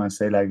game and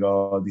said, like,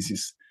 oh,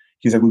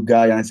 he's a good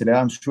guy. And I said,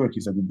 I'm sure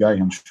he's a good guy,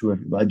 I'm sure.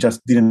 But I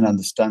just didn't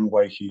understand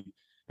why he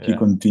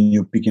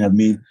continued picking at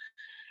me.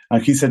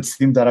 And he said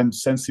things that I'm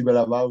sensible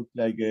about,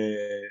 like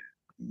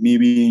me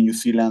being in New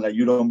Zealand, like,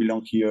 you don't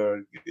belong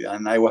here.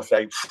 And I was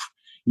like,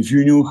 if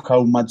you knew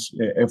how much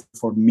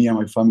effort me and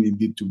my family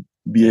did to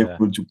be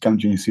able to come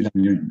to New Zealand,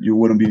 you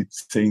wouldn't be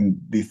saying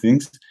these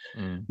things.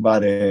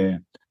 But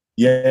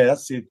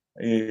that's it.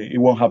 It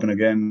won't happen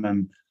again.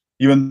 And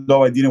even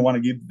though I didn't want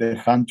to give the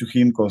hand to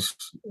him, because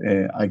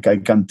I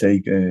can't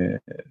take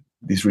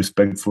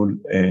disrespectful,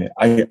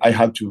 I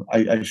had to.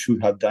 I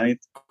should have done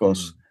it,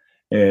 because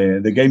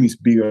the game is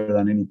bigger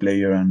than any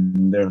player,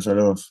 and there's a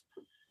lot of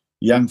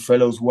young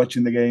fellows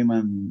watching the game,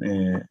 and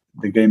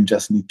the game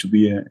just needs to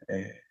be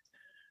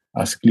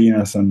as clean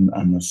as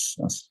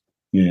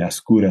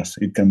good as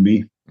it can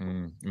be.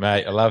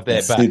 Mate, I love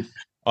that. That's But it.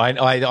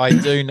 I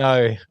do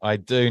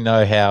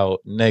know how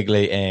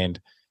niggly and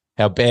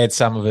how bad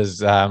some of his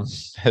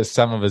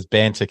some of his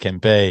banter can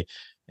be.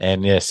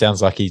 And yeah,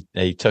 sounds like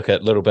he took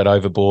it a little bit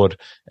overboard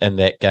in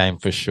that game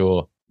for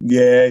sure.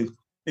 Yeah,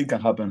 it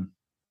can happen.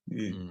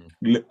 Mm,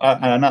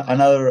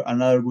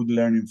 Another good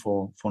learning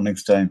for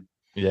next time.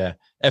 yeah.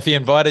 If he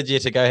invited you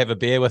to go have a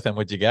beer with him,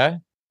 would you go?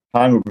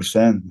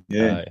 100%.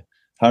 Yeah,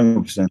 Uh,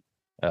 100%.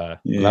 love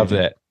Yeah.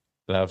 that.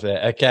 Love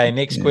that. Okay,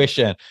 next Yeah.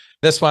 question.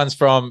 This one's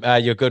from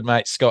your good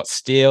mate Scott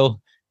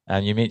Steele.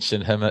 And you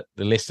mentioned him at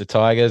the Leicester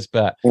Tigers,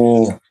 but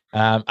Oh,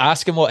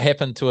 ask him what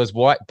happened to his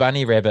white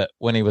bunny rabbit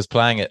when he was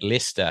playing at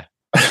Leicester.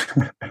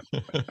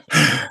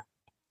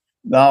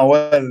 now,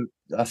 well,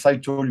 as I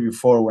told you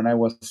before, when I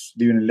was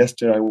living in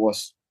Leicester,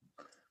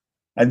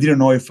 I didn't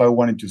know if I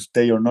wanted to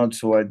stay or not,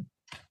 so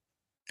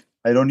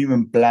I don't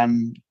even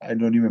plan. I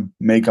don't even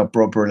make a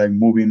proper like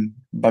moving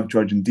back to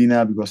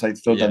Argentina because I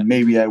thought Yeah. that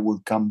maybe I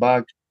would come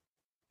back.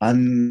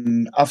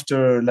 And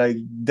after like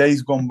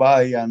days gone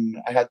by and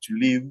I had to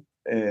leave,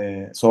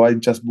 so I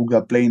just booked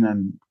a plane.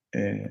 And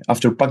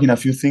after packing a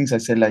few things, I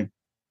said like,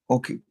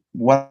 okay,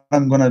 what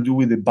I'm gonna do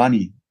with the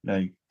bunny?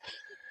 Like,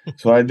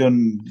 so I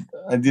didn't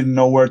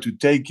know where to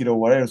take it or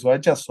whatever. So I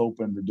just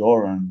opened the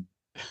door and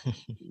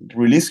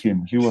released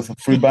him. He was a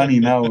free bunny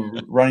now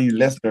running in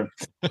Leicester.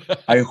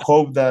 I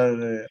hope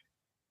that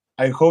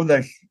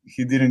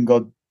he didn't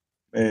got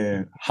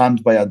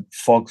hunted by a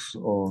fox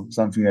or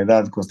something like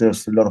that because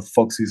there's a lot of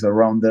foxes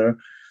around there.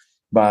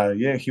 But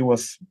yeah,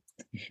 he's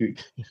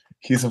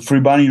a free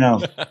bunny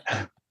now.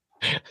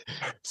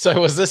 So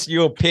was this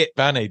your pet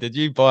bunny? Did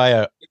you buy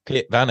a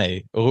pet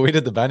bunny, or where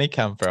did the bunny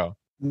come from?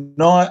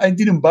 No, I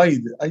didn't buy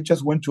it. I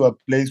just went to a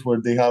place where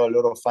they have a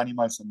lot of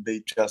animals, and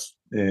they just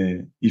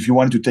if you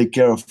wanted to take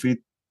care of it,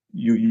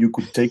 you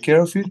could take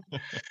care of it.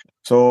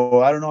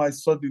 So I don't know. I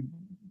thought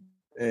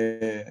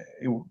I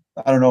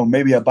don't know.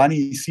 Maybe a bunny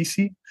is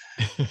easy.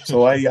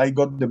 So I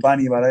got the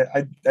bunny, but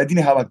I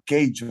didn't have a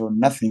cage or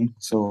nothing.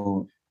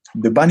 So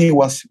the bunny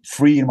was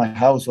free in my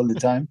house all the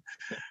time,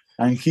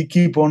 and he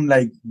keep on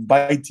like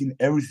biting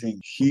everything.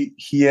 He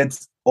ate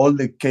all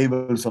the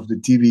cables of the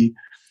TV.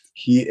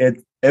 He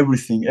ate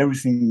everything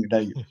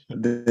like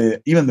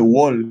even the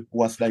wall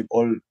was like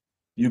all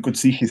you could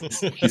see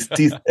his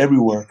teeth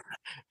everywhere.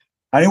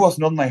 And it was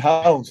not my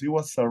house; it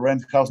was a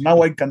rent house.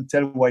 Now I can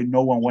tell why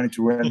no one wanted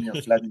to rent me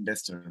a flat in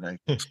Leicester. Like,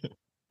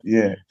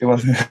 yeah, it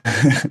was.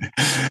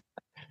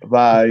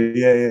 But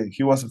yeah,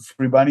 he was a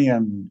free bunny,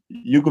 and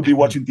you could be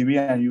watching TV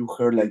and you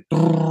heard like,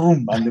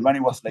 "Vroom," and the bunny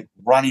was like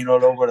running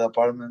all over the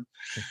apartment,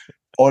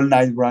 all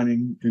night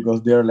running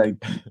because they're like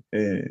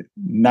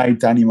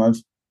night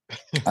animals.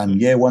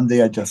 And yeah, one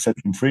day I just set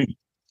him free.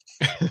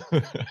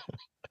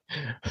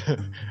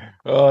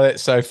 Oh,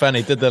 that's so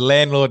funny. Did the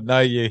landlord know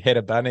you had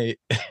a bunny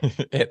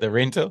at the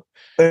rental?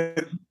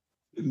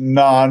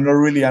 No, not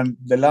really. And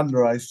the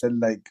landlord, I said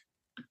like,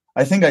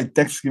 I think I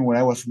texted him when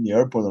I was in the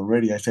airport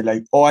already. I said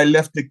like, oh, I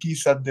left the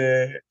keys at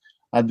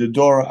the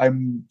door.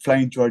 I'm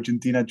flying to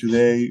Argentina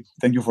today.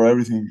 Thank you for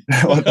everything.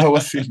 That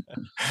was it.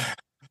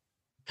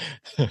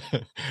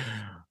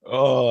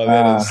 Oh,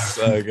 that is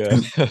so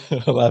good.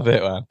 I love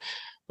that one.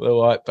 The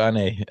white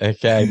bunny.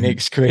 Okay,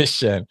 next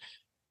question.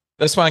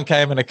 This one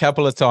came in a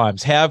couple of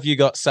times. How have you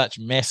got such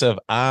massive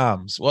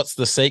arms? What's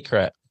the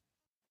secret?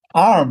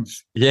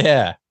 Arms.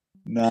 Yeah.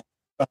 No,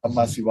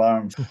 massive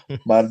arms.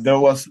 But there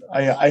was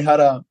I had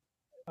a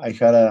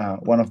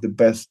one of the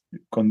best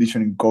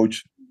conditioning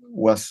coach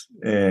was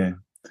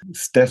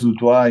Steph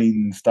Dutoit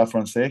in Stade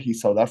Francais.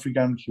 He's South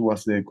African. He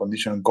was the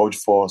conditioning coach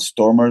for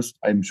Stormers.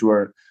 I'm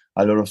sure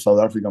a lot of South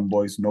African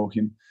boys know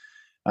him.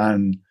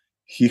 And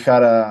he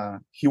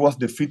was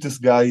the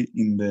fittest guy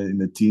in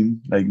the team.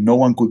 Like no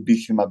one could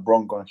beat him at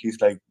Bronco. He's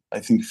like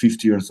I think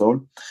 50 years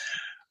old.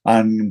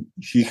 And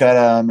he had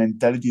a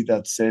mentality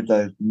that said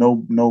that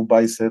no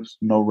biceps,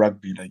 no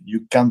rugby. Like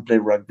you can't play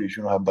rugby if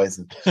you don't have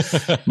biceps.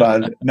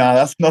 But no,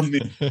 that's not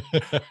me.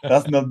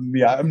 That's not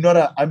me. I'm not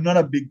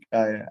a big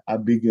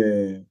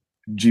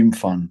gym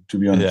fan, to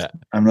be honest. Yeah.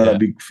 I'm not a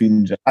big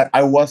fan.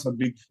 I was a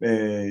big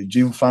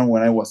gym fan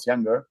when I was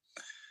younger.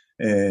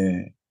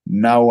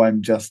 Now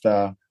I'm just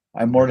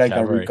I'm more like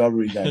a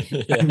recovery guy.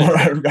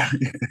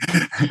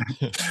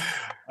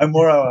 I'm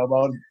more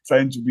about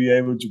trying to be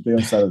able to play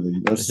on Saturday.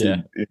 That's it.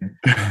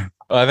 Yeah.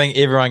 Well, I think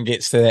everyone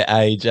gets to that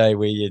age,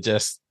 where you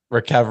just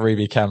recovery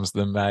becomes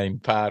the main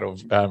part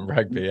of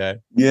rugby.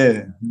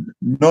 Yeah,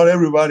 not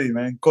everybody,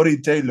 man.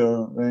 Corey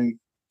Taylor, I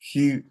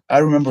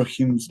remember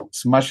him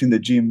smashing the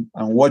gym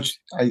and watch.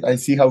 I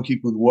see how he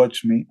could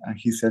watch me, and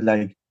he said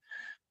like,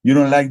 "You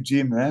don't like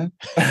gym, man?"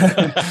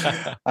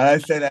 And I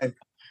said like,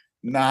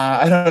 "Nah,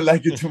 I don't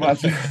like it too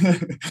much."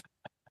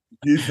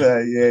 He's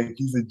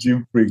a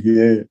gym freak.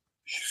 Yeah.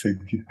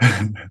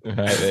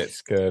 Right,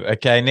 that's good.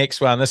 Okay, next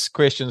one. This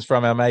question's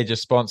from our major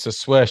sponsor,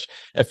 Swish.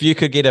 If you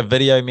could get a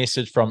video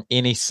message from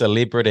any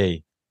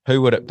celebrity,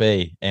 who would it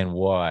be and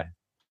why?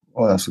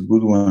 Oh, that's a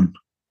good one.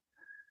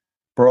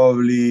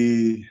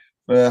 Probably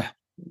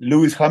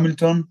Lewis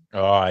Hamilton.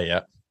 Oh,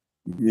 yeah.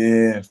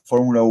 Yeah,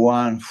 Formula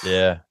One.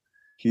 Yeah,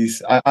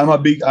 I'm a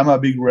big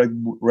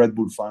Red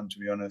Bull fan, to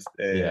be honest.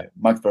 yeah,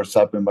 Max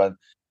Verstappen, but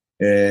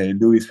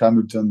Lewis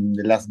Hamilton,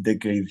 the last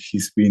decade,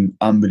 he's been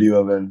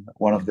unbelievable.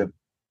 One of the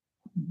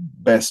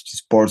best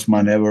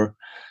sportsmen ever.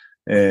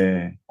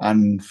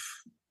 And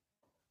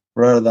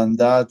rather than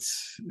that,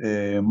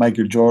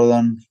 Michael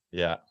Jordan,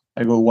 yeah.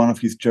 I got one of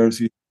his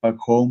jerseys back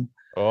home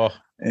Oh,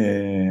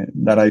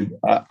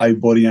 that I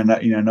bought in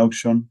an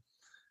auction.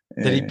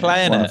 did he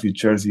play in One it? of his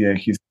jerseys, yeah,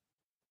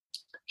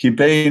 he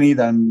played in it,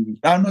 and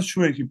I'm not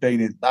sure if he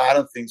played in it. I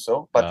don't think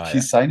so, but Oh, he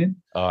yeah. signed it.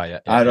 Oh, yeah.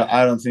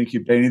 I don't think he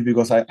played it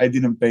because I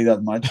didn't pay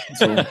that much,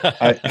 so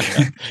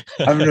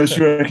I'm not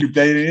sure he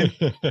played in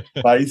it.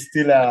 But it's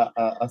still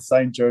a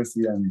signed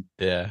jersey, and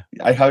Yeah,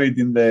 I have it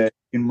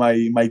in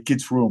my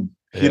kid's room.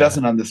 He yeah.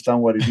 doesn't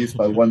understand what it is,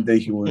 but one day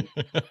he will.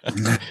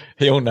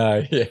 He'll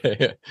know.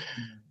 Yeah.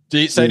 Do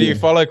you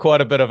follow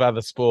quite a bit of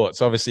other sports?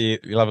 Obviously,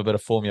 you love a bit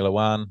of Formula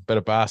One, bit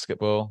of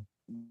basketball.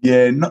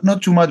 Yeah,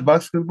 not too much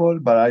basketball,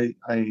 but I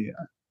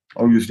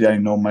obviously I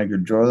know Michael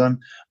Jordan,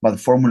 but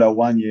Formula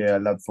One, yeah, I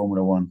love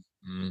Formula One.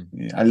 Mm.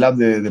 Yeah, I love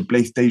the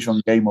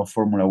PlayStation game of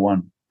Formula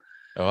One.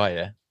 Oh,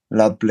 yeah.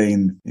 Love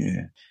playing.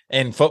 Yeah,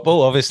 And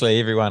football, obviously,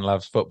 everyone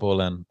loves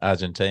football in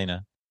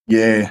Argentina.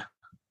 yeah.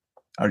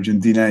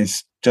 Argentina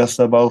is just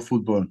about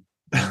football.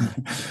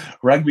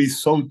 Rugby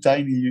is so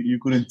tiny you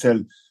couldn't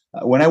tell.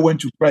 When I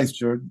went to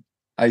Christchurch,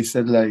 I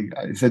said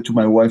to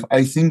my wife,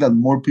 I think that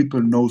more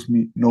people know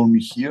me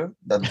here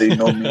than they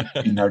know me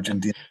in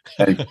Argentina.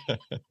 Like,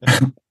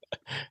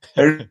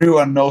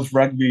 everyone knows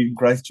rugby in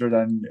Christchurch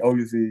and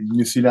obviously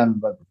New Zealand,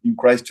 but in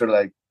Christchurch,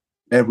 like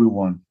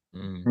everyone.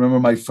 Mm. Remember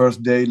my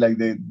first day, like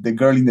the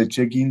girl in the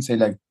check-in say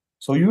like,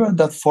 so you are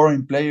that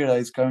foreign player that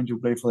is coming to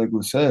play for the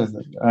Crusaders?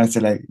 And I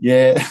said like,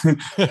 yeah,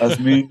 that's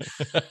me.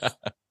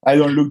 I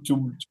don't look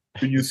to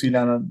New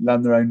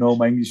Zealander. I know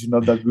my English is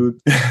not that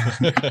good.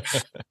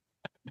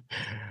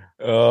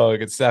 Oh,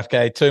 good stuff,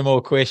 Kay. 2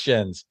 more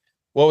questions.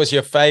 What was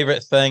your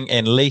favorite thing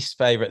and least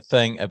favorite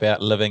thing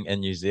about living in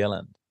New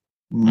Zealand?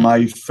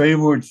 My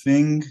favorite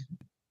thing,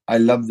 I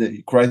love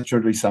the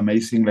Christchurch is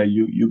amazing. Like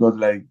you got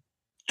like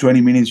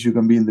 20 minutes you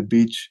can be in the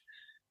beach,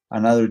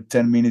 another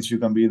 10 minutes you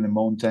can be in the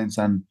mountains,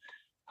 and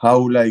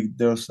how like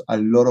there's a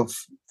lot of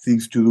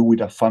things to do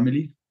with a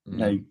family.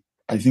 Like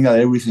I think that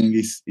everything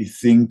is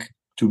think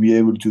to be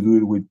able to do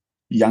it with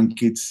young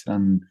kids,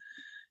 and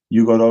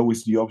you got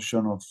always the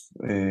option of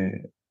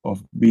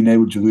being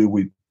able to do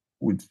it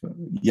with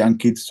young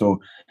kids.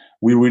 So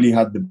we really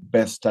had the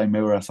best time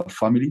ever as a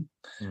family.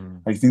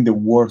 I think the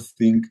worst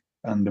thing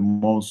and the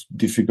most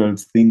difficult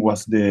thing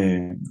was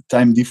the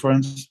time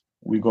difference.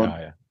 We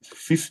got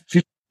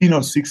 15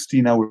 or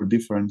 16 hour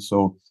difference,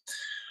 so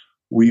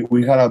we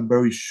had a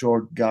very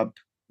short gap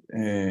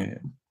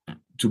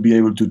to be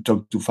able to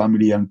talk to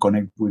family and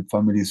connect with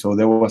family. So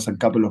there was a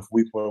couple of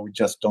weeks where we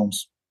just don't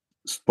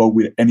spoke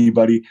with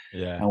anybody,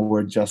 and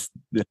we're just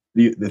the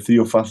three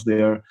of us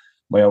there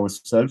by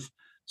ourselves.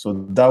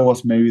 So that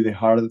was maybe the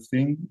hardest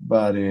thing,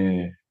 but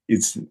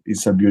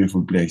it's a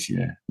beautiful place.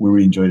 Yeah, we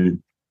really enjoyed it.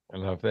 I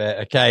love that.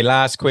 Okay,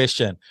 last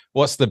question.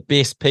 What's the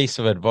best piece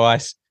of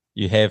advice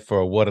you have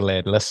for a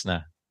Waterlad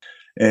listener?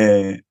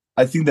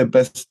 I think the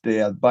best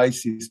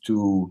advice is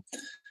to.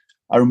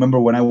 I remember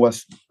when I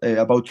was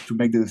about to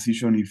make the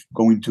decision if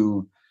going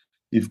to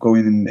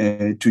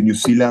New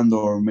Zealand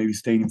or maybe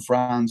staying in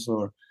France,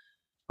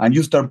 and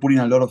you start putting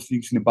a lot of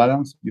things in the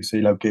balance. You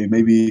say like, okay,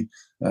 maybe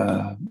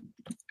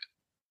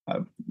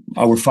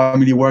our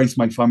family, where is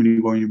my family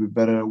going to be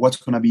better? What's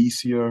going to be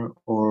easier?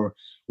 Or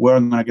where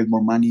I'm going to get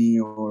more money?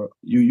 Or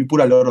you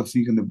put a lot of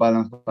things in the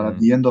balance. But at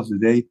the end of the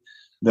day,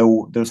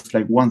 there's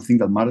like one thing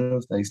that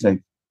matters. That is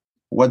like,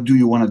 what do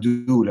you want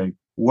to do? Like,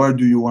 where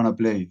do you want to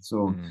play?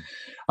 So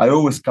I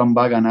always come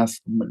back and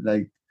ask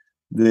like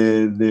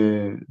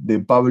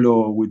the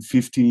Pablo with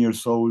 15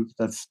 years old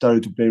that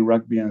started to play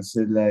rugby and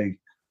said like,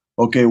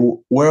 okay,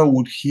 where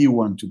would he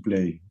want to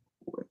play?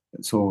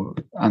 So,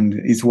 and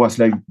it was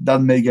like,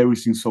 that make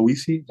everything so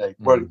easy. Like,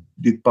 where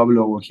did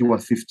Pablo, when he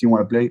was 15,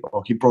 want to play?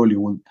 Or he probably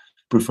would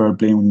prefer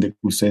playing with the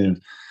Crusaders.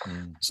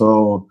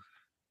 So,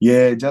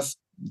 yeah, just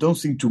don't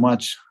think too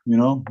much,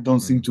 don't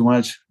think too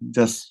much.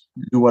 Just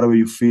do whatever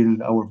you feel.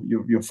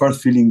 Your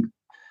first feeling,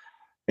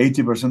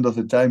 80% of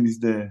the time is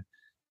the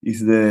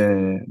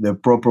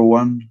proper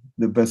one,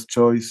 the best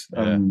choice.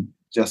 And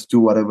just do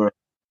whatever,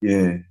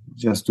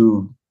 just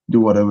do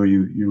whatever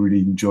you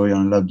really enjoy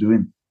and love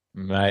doing.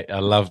 Mate, I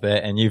love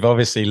that. And you've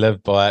obviously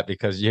lived by it,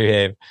 because you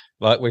have,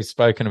 like we've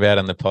spoken about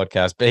in the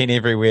podcast, been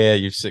everywhere.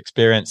 You've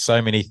experienced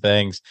so many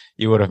things.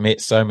 You would have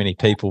met so many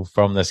people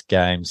from this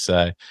game.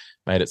 So,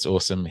 mate, it's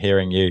awesome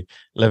hearing you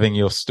living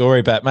your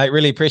story. But, mate,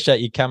 really appreciate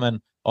you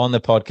coming on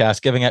the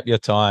podcast, giving up your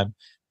time.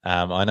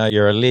 I know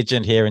you're a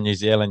legend here in New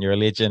Zealand. You're a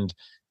legend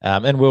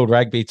in World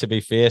Rugby, to be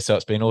fair. So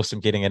it's been awesome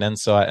getting an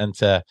insight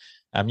into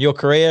your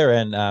career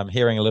and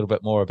hearing a little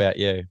bit more about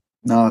you.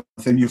 No,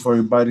 thank you for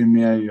inviting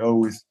me. I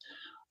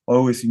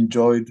always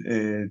enjoyed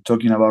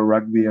talking about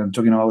rugby and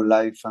talking about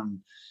life, and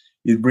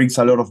it brings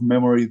a lot of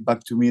memories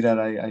back to me that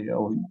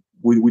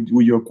with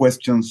your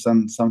questions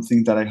and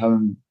something that I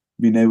haven't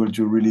been able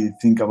to really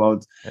think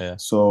about. Yeah.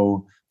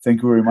 So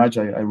thank you very much.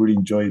 I really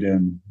enjoyed it,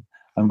 and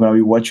I'm gonna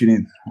be watching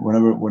it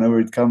whenever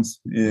it comes.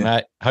 Yeah.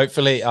 Mate,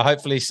 I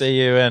hopefully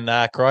see you in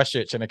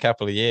Christchurch in a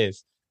couple of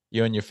years.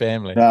 You and your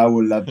family. I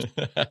would love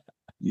to.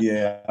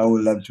 Yeah, I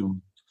would love to.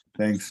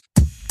 Thanks.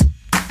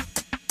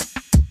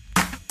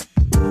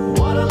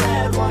 What a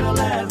lad, what a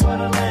lad,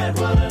 what a lad,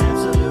 what a